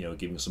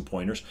giving some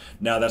pointers.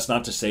 Now that's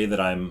not to say that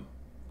I'm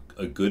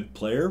a good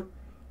player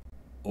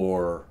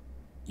or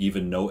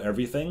even know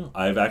everything.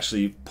 I've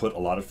actually put a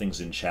lot of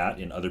things in chat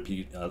in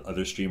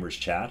other streamers'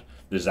 chat.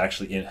 There's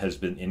actually has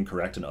been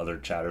incorrect, and other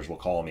chatters will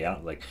call me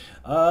out like,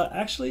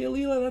 actually,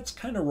 Alila, that's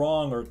kind of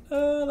wrong, or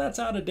that's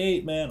out of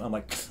date, man. I'm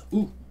like,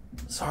 ooh,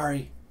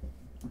 sorry.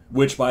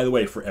 Which, by the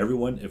way, for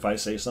everyone, if I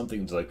say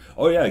something, it's like,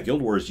 oh yeah,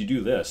 Guild Wars, you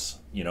do this.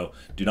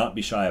 Do not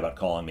be shy about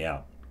calling me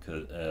out,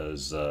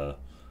 because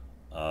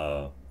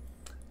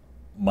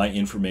my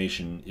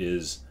information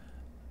is,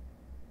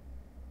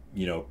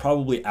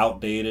 probably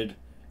outdated,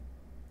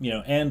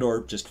 and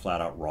or just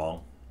flat out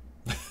wrong.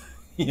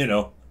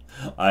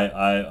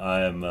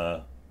 I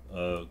am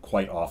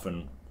quite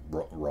often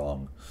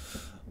wrong.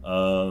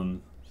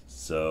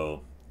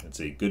 So let's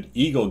see. Good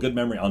Eagle, good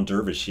memory on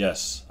Dervish.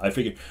 Yes,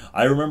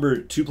 I remember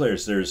two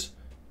players. There's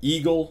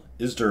Eagle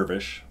is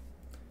Dervish,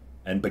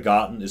 and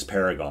Begotten is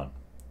Paragon.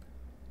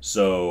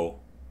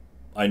 So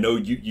I know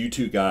you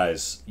two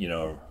guys.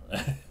 Every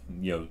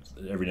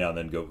now and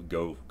then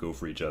go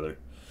for each other.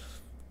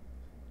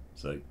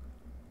 It's like,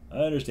 I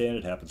understand,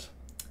 it happens.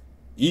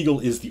 Eagle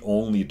is the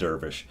only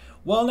Dervish.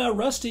 Well, now,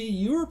 Rusty,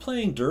 you were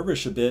playing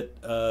Dervish a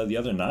bit the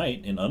other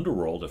night in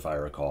Underworld, if I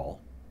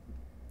recall.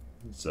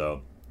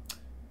 So,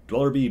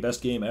 Dweller B,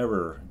 best game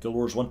ever. Guild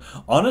Wars 1.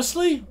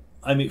 Honestly,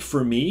 I mean,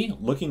 for me,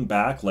 looking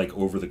back, like,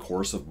 over the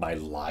course of my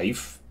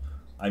life,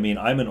 I mean,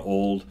 I had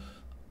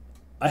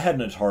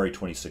an Atari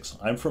 26.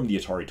 I'm from the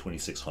Atari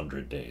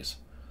 2600 days.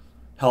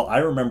 Hell, I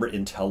remember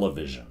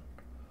Intellivision.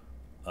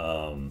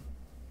 And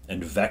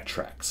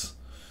Vectrex.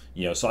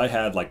 So I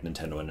had like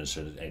Nintendo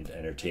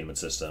Entertainment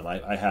System.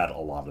 I had a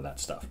lot of that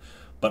stuff.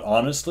 But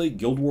honestly,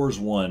 Guild Wars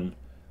 1,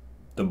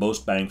 the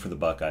most bang for the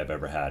buck I've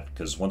ever had.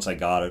 Because once I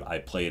got it, I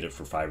played it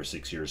for 5 or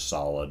 6 years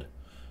solid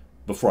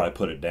before I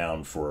put it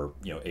down for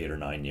 8 or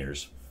 9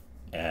 years.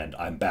 And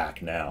I'm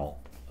back now,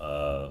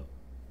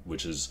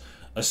 which is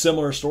a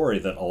similar story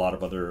that a lot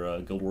of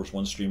other Guild Wars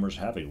 1 streamers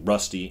are having.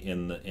 Rusty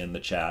in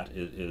the chat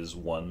is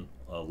one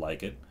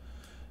like it.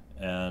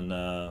 And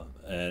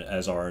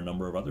as are a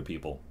number of other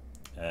people,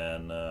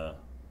 and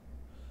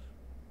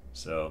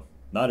so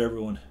not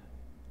everyone.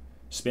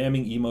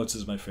 Spamming emotes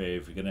is my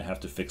fave. You're gonna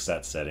have to fix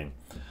that setting.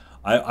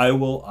 I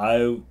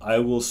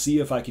will see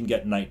if I can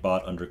get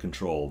Nightbot under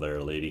control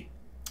there, lady.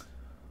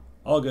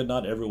 All good.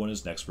 Not everyone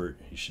is an expert.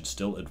 You should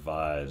still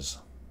advise.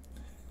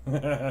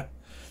 The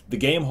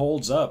game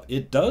holds up.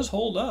 It does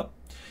hold up.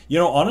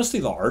 Honestly,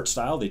 the art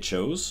style they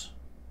chose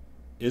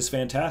is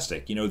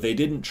fantastic. They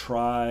didn't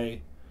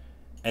try.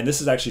 And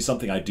this is actually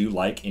something I do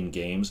like in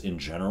games in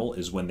general,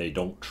 is when they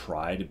don't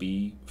try to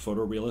be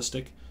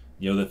photorealistic.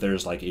 That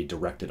there's like a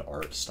directed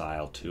art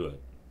style to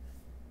it.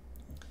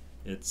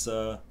 It's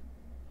I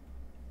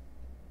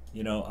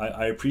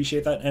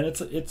appreciate that, and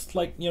it's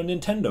like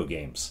Nintendo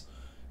games.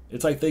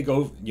 It's like they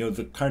go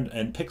the kind,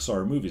 and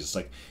Pixar movies. It's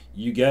like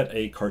you get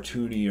a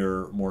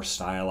cartoonier, more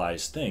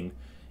stylized thing.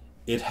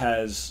 It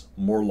has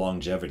more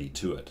longevity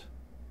to it.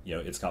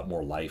 It's got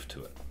more life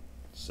to it.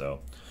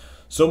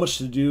 So much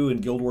to do in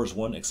Guild Wars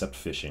 1 except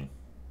fishing.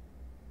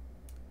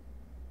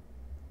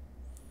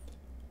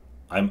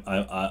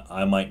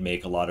 I might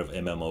make a lot of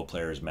MMO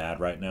players mad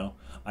right now.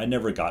 I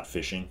never got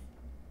fishing.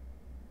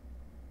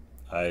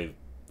 I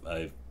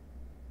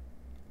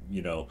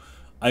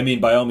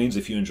mean, by all means,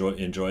 if you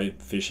enjoy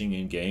fishing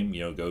in game,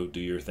 go do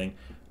your thing.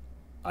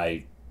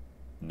 I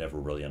never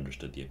really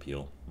understood the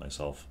appeal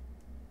myself.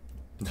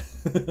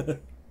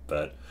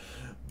 but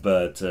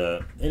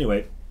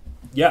anyway,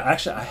 yeah,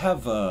 actually, I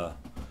have.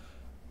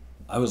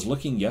 I was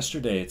looking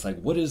yesterday. It's like,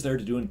 what is there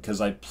to do?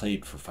 Because I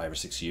played for 5 or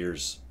 6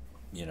 years,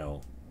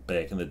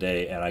 back in the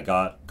day, and I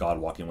got God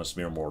Walking with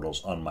Mere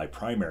Mortals on my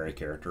primary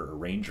character, a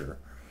ranger.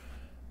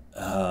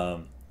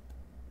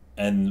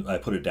 And I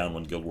put it down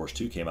when Guild Wars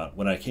 2 came out.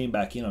 When I came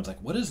back in, I was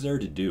like, what is there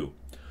to do?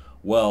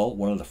 Well,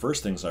 one of the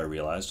first things I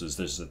realized is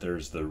that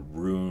there's the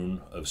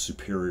rune of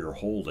superior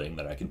holding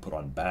that I can put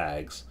on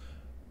bags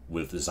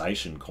with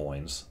Zaishin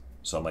coins.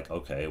 So I'm like,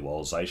 okay, well,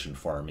 Zaishin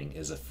farming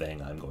is a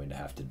thing I'm going to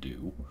have to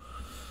do.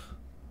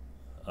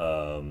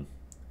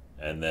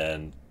 And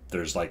then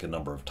there's like a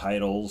number of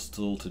titles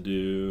still to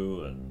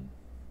do, and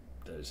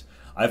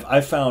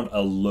I've found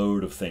a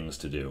load of things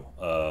to do.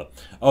 I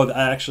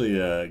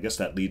guess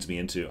that leads me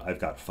into, I've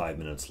got 5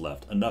 minutes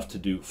left, enough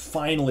to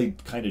finally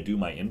kind of do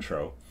my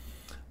intro.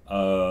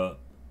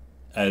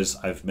 As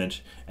I've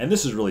mentioned, and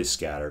this is really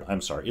scattered. I'm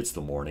sorry, it's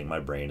the morning.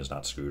 My brain is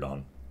not screwed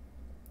on.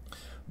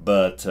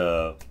 But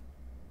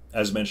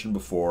as mentioned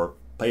before,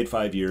 played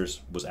 5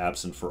 years, was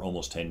absent for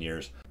almost 10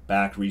 years,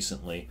 back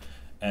recently.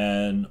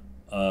 And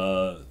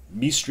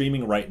me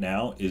streaming right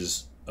now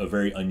is a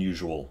very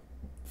unusual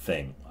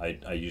thing.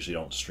 I usually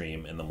don't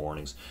stream in the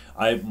mornings.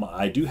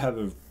 I do have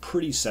a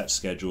pretty set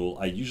schedule.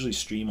 I usually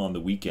stream on the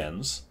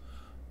weekends,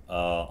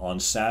 on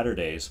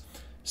Saturdays.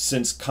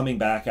 Since coming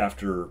back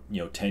after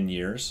 10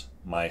 years,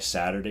 my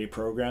Saturday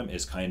program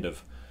is kind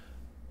of,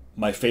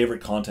 my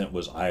favorite content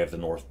was Eye of the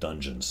North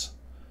dungeons.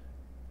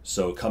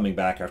 So coming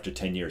back after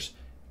 10 years,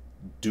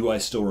 do I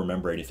still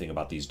remember anything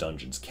about these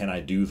dungeons? Can I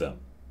do them?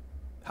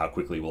 How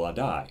quickly will I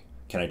die?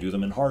 Can I do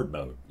them in hard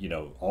mode?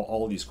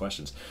 All of these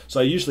questions. So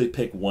I usually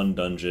pick one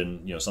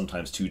dungeon,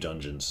 sometimes two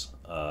dungeons,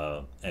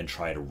 and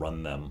try to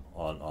run them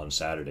on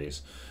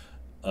Saturdays,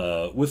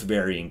 with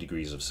varying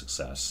degrees of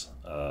success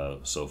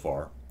so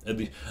far.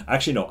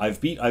 Actually, no,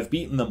 I've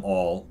beaten them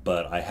all,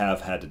 but I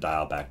have had to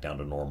dial back down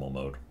to normal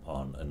mode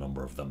on a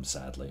number of them,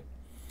 sadly.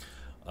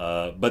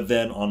 But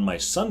then on my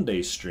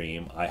Sunday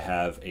stream, I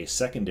have a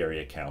secondary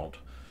account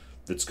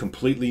that's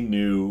completely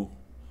new.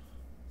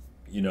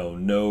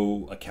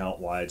 No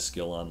account-wide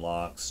skill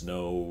unlocks,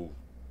 no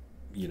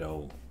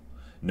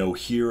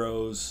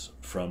heroes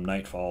from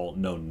Nightfall,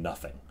 no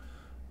nothing.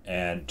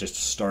 And just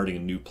starting a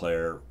new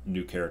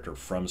character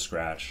from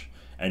scratch.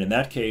 And in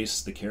that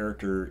case, the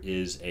character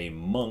is a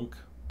monk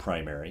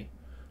primary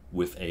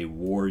with a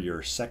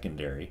warrior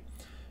secondary,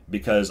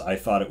 because I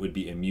thought it would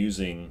be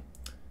amusing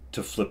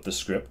to flip the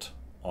script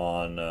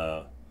on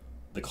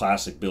the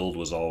classic build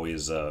was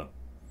always a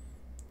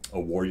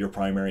warrior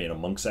primary and a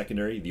monk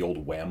secondary, the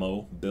old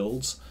whammo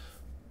builds.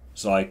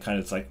 So I kind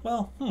of, it's like,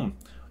 well,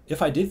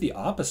 if I did the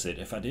opposite,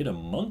 if I did a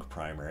monk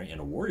primary and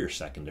a warrior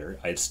secondary,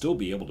 I'd still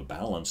be able to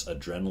balance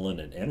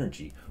adrenaline and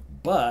energy,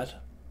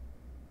 but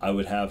I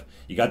would have,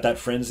 you got that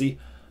frenzy.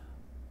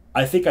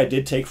 I think I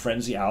did take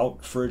frenzy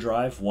out for a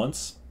drive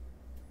once.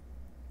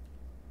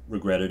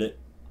 Regretted it.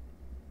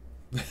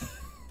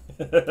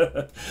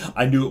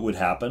 I knew it would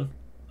happen.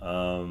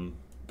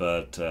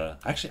 But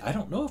actually, I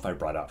don't know if I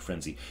brought out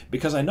frenzy,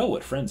 because I know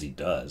what frenzy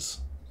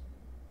does.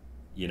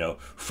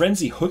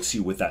 Frenzy hooks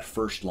you with that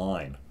first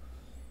line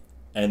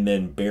and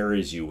then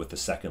buries you with the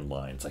second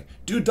line. It's like,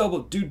 do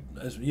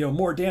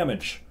more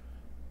damage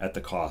at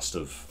the cost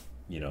of,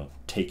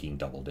 taking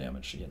double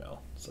damage,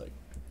 It's like,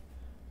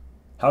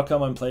 how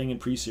come I'm playing in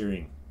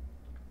pre-searing?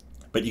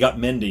 But you got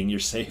mending, you're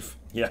safe.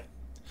 Yeah.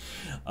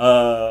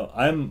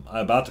 I'm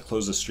about to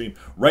close the stream.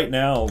 Right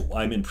now,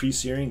 I'm in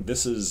pre-searing.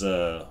 This is,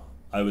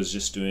 I was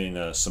just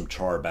doing some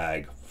Charr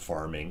bag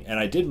farming, and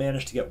I did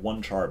manage to get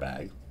one Charr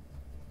bag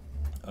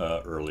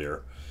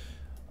earlier.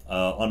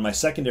 On my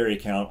secondary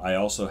account, I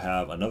also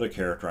have another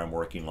character I'm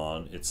working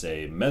on. It's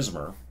a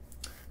Mesmer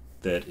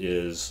that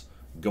is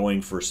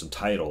going for some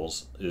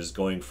titles, is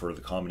going for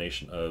the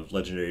combination of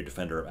Legendary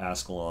Defender of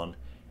Ascalon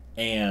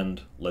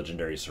and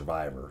Legendary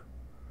Survivor.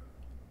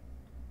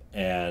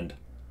 And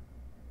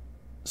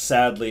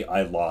sadly,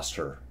 I lost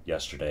her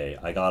yesterday.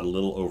 I got a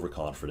little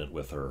overconfident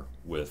with her,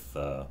 with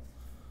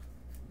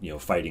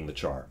fighting the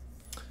Charr.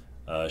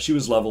 She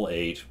was level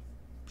 8.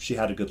 She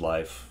had a good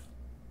life,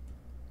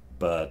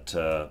 but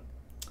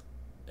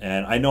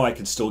and I know I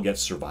can still get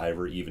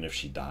Survivor even if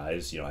she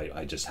dies.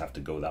 I just have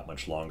to go that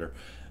much longer.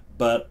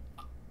 But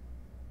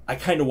I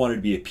kind of wanted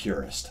to be a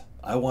purist.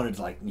 I wanted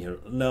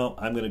no,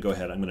 I'm going to go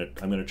ahead. I'm going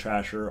to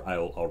trash her.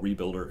 I'll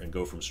rebuild her and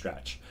go from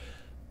scratch.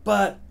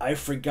 But I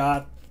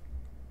forgot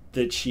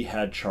that she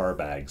had Charr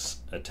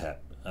bags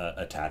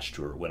attached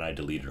to her when I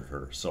deleted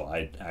her. So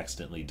I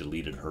accidentally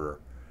deleted her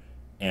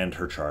and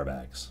her Charr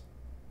bags.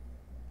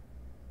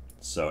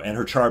 And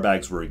her Charr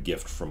bags were a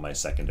gift from my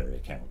secondary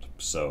account.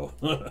 So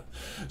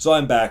so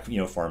I'm back,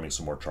 farming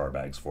some more Charr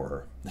bags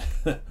for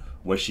her.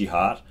 Was she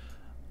hot?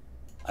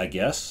 I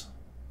guess.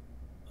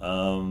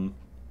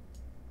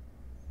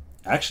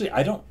 Actually,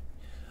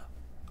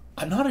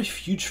 I'm not a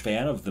huge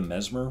fan of the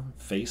Mesmer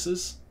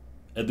faces,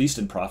 at least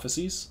in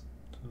Prophecies.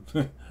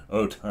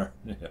 Oh, darn.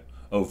 Yeah.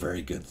 Oh,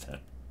 very good then.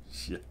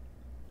 Shit.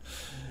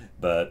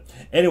 But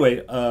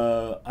anyway,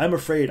 I'm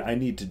afraid I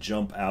need to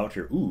jump out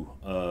here.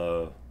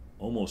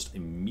 Almost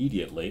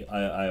immediately.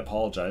 I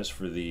apologize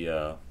for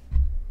the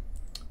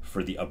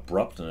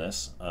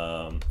abruptness.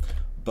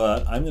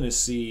 But I'm going to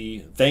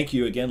see. Thank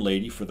you again,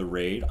 lady, for the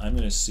raid. I'm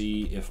going to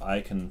see if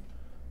I can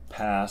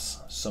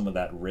pass some of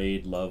that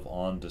raid love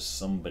on to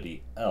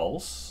somebody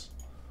else.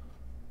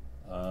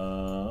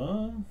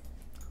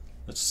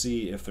 Let's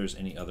see if there's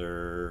any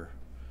other.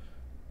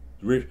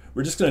 We're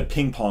just going to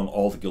ping pong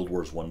all the Guild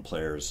Wars 1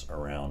 players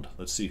around.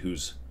 Let's see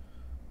who's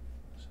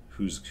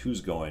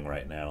going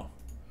right now.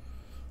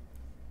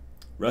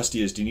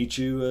 Rusty, is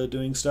Dinichu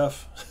doing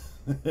stuff?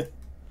 Let's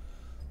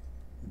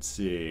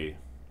see.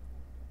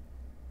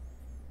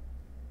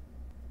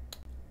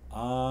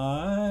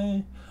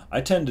 I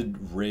tend to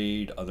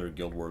raid other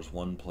Guild Wars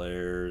 1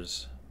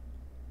 players.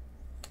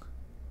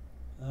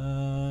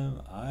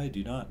 I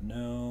do not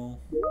know.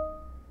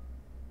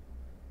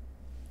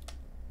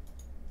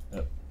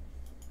 Oh.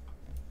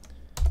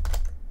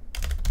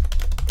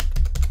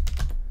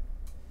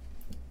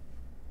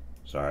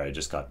 Sorry, I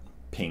just got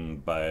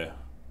pinged by.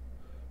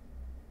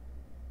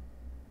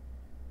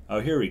 Oh,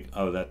 here we.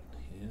 Oh, that.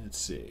 Let's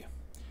see.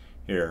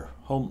 Here,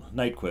 Home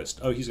Nightquist.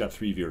 Oh, he's got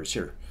 3 viewers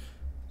here.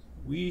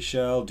 We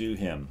shall do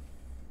him.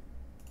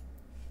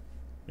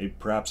 Maybe,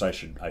 perhaps I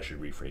should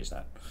rephrase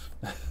that.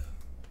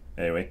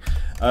 Anyway,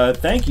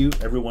 thank you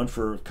everyone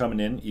for coming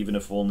in, even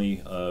if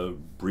only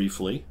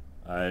briefly.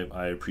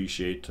 I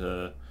appreciate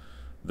the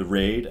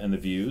raid and the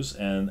views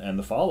and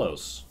the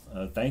follows.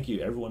 Thank you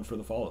everyone for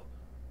the follow.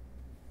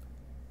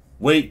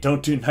 Wait,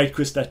 don't do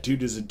Nyquist. That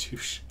dude is a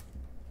douche.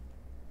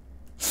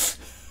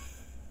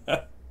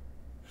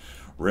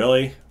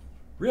 Really?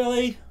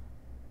 Really?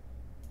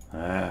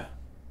 Well,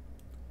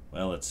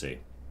 let's see.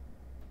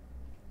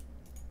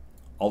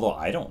 Although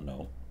I don't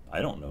know.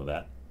 I don't know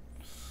that.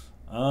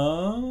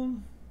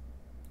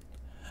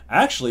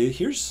 Actually,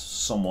 here's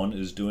someone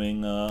who's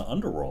doing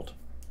Underworld.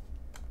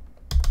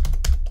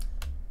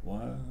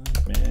 What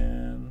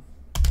man?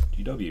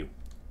 GW.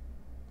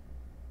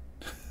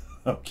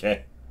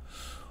 Okay.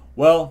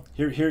 Well,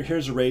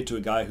 here's a raid to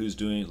a guy who's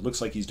doing.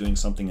 Looks like he's doing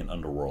something in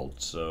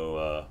Underworld.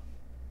 So,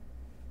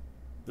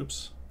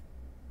 oops.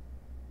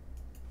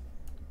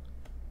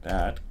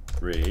 That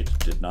raid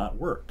did not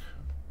work.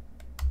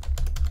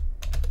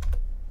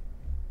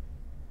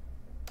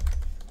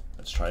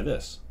 Let's try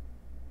this.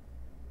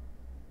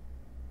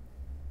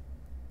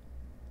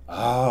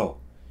 Oh,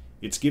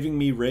 it's giving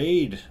me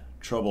raid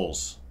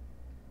troubles.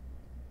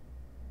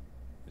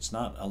 It's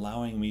not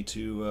allowing me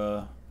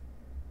to.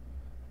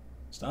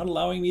 It's not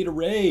allowing me to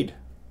raid.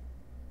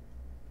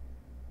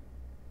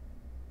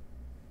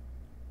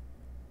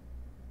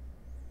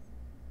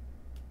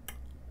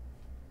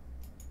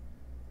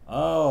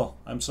 Oh,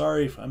 I'm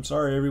sorry. I'm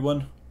sorry,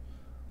 everyone.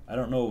 I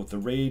don't know. The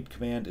raid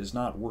command is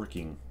not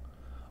working.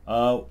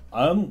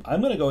 I'm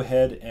gonna go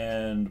ahead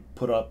and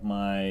put up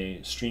my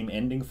stream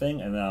ending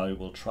thing, and then I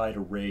will try to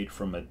raid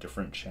from a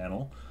different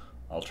channel.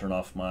 I'll turn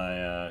off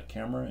my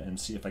camera and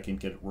see if I can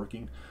get it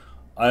working.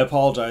 I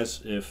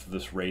apologize if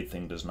this raid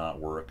thing does not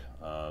work,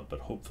 but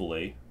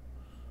hopefully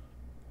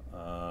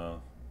I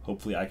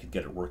can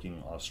get it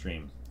working off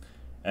stream.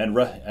 And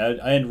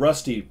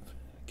Rusty,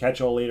 catch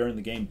y'all later in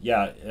the game.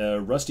 Yeah,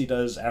 Rusty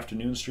does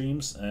afternoon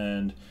streams,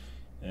 and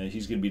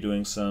he's going to be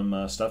doing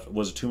some stuff.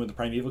 Was it Tomb of the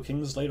Primeval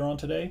Kings later on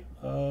today?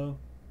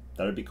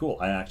 That'd be cool.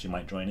 I actually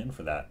might join in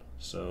for that.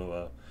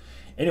 So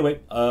anyway,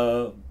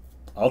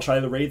 I'll try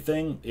the raid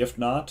thing. If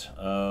not,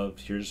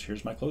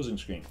 here's my closing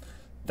screen.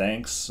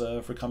 Thanks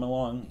for coming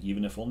along,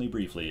 even if only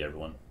briefly,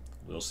 everyone.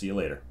 We'll see you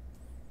later.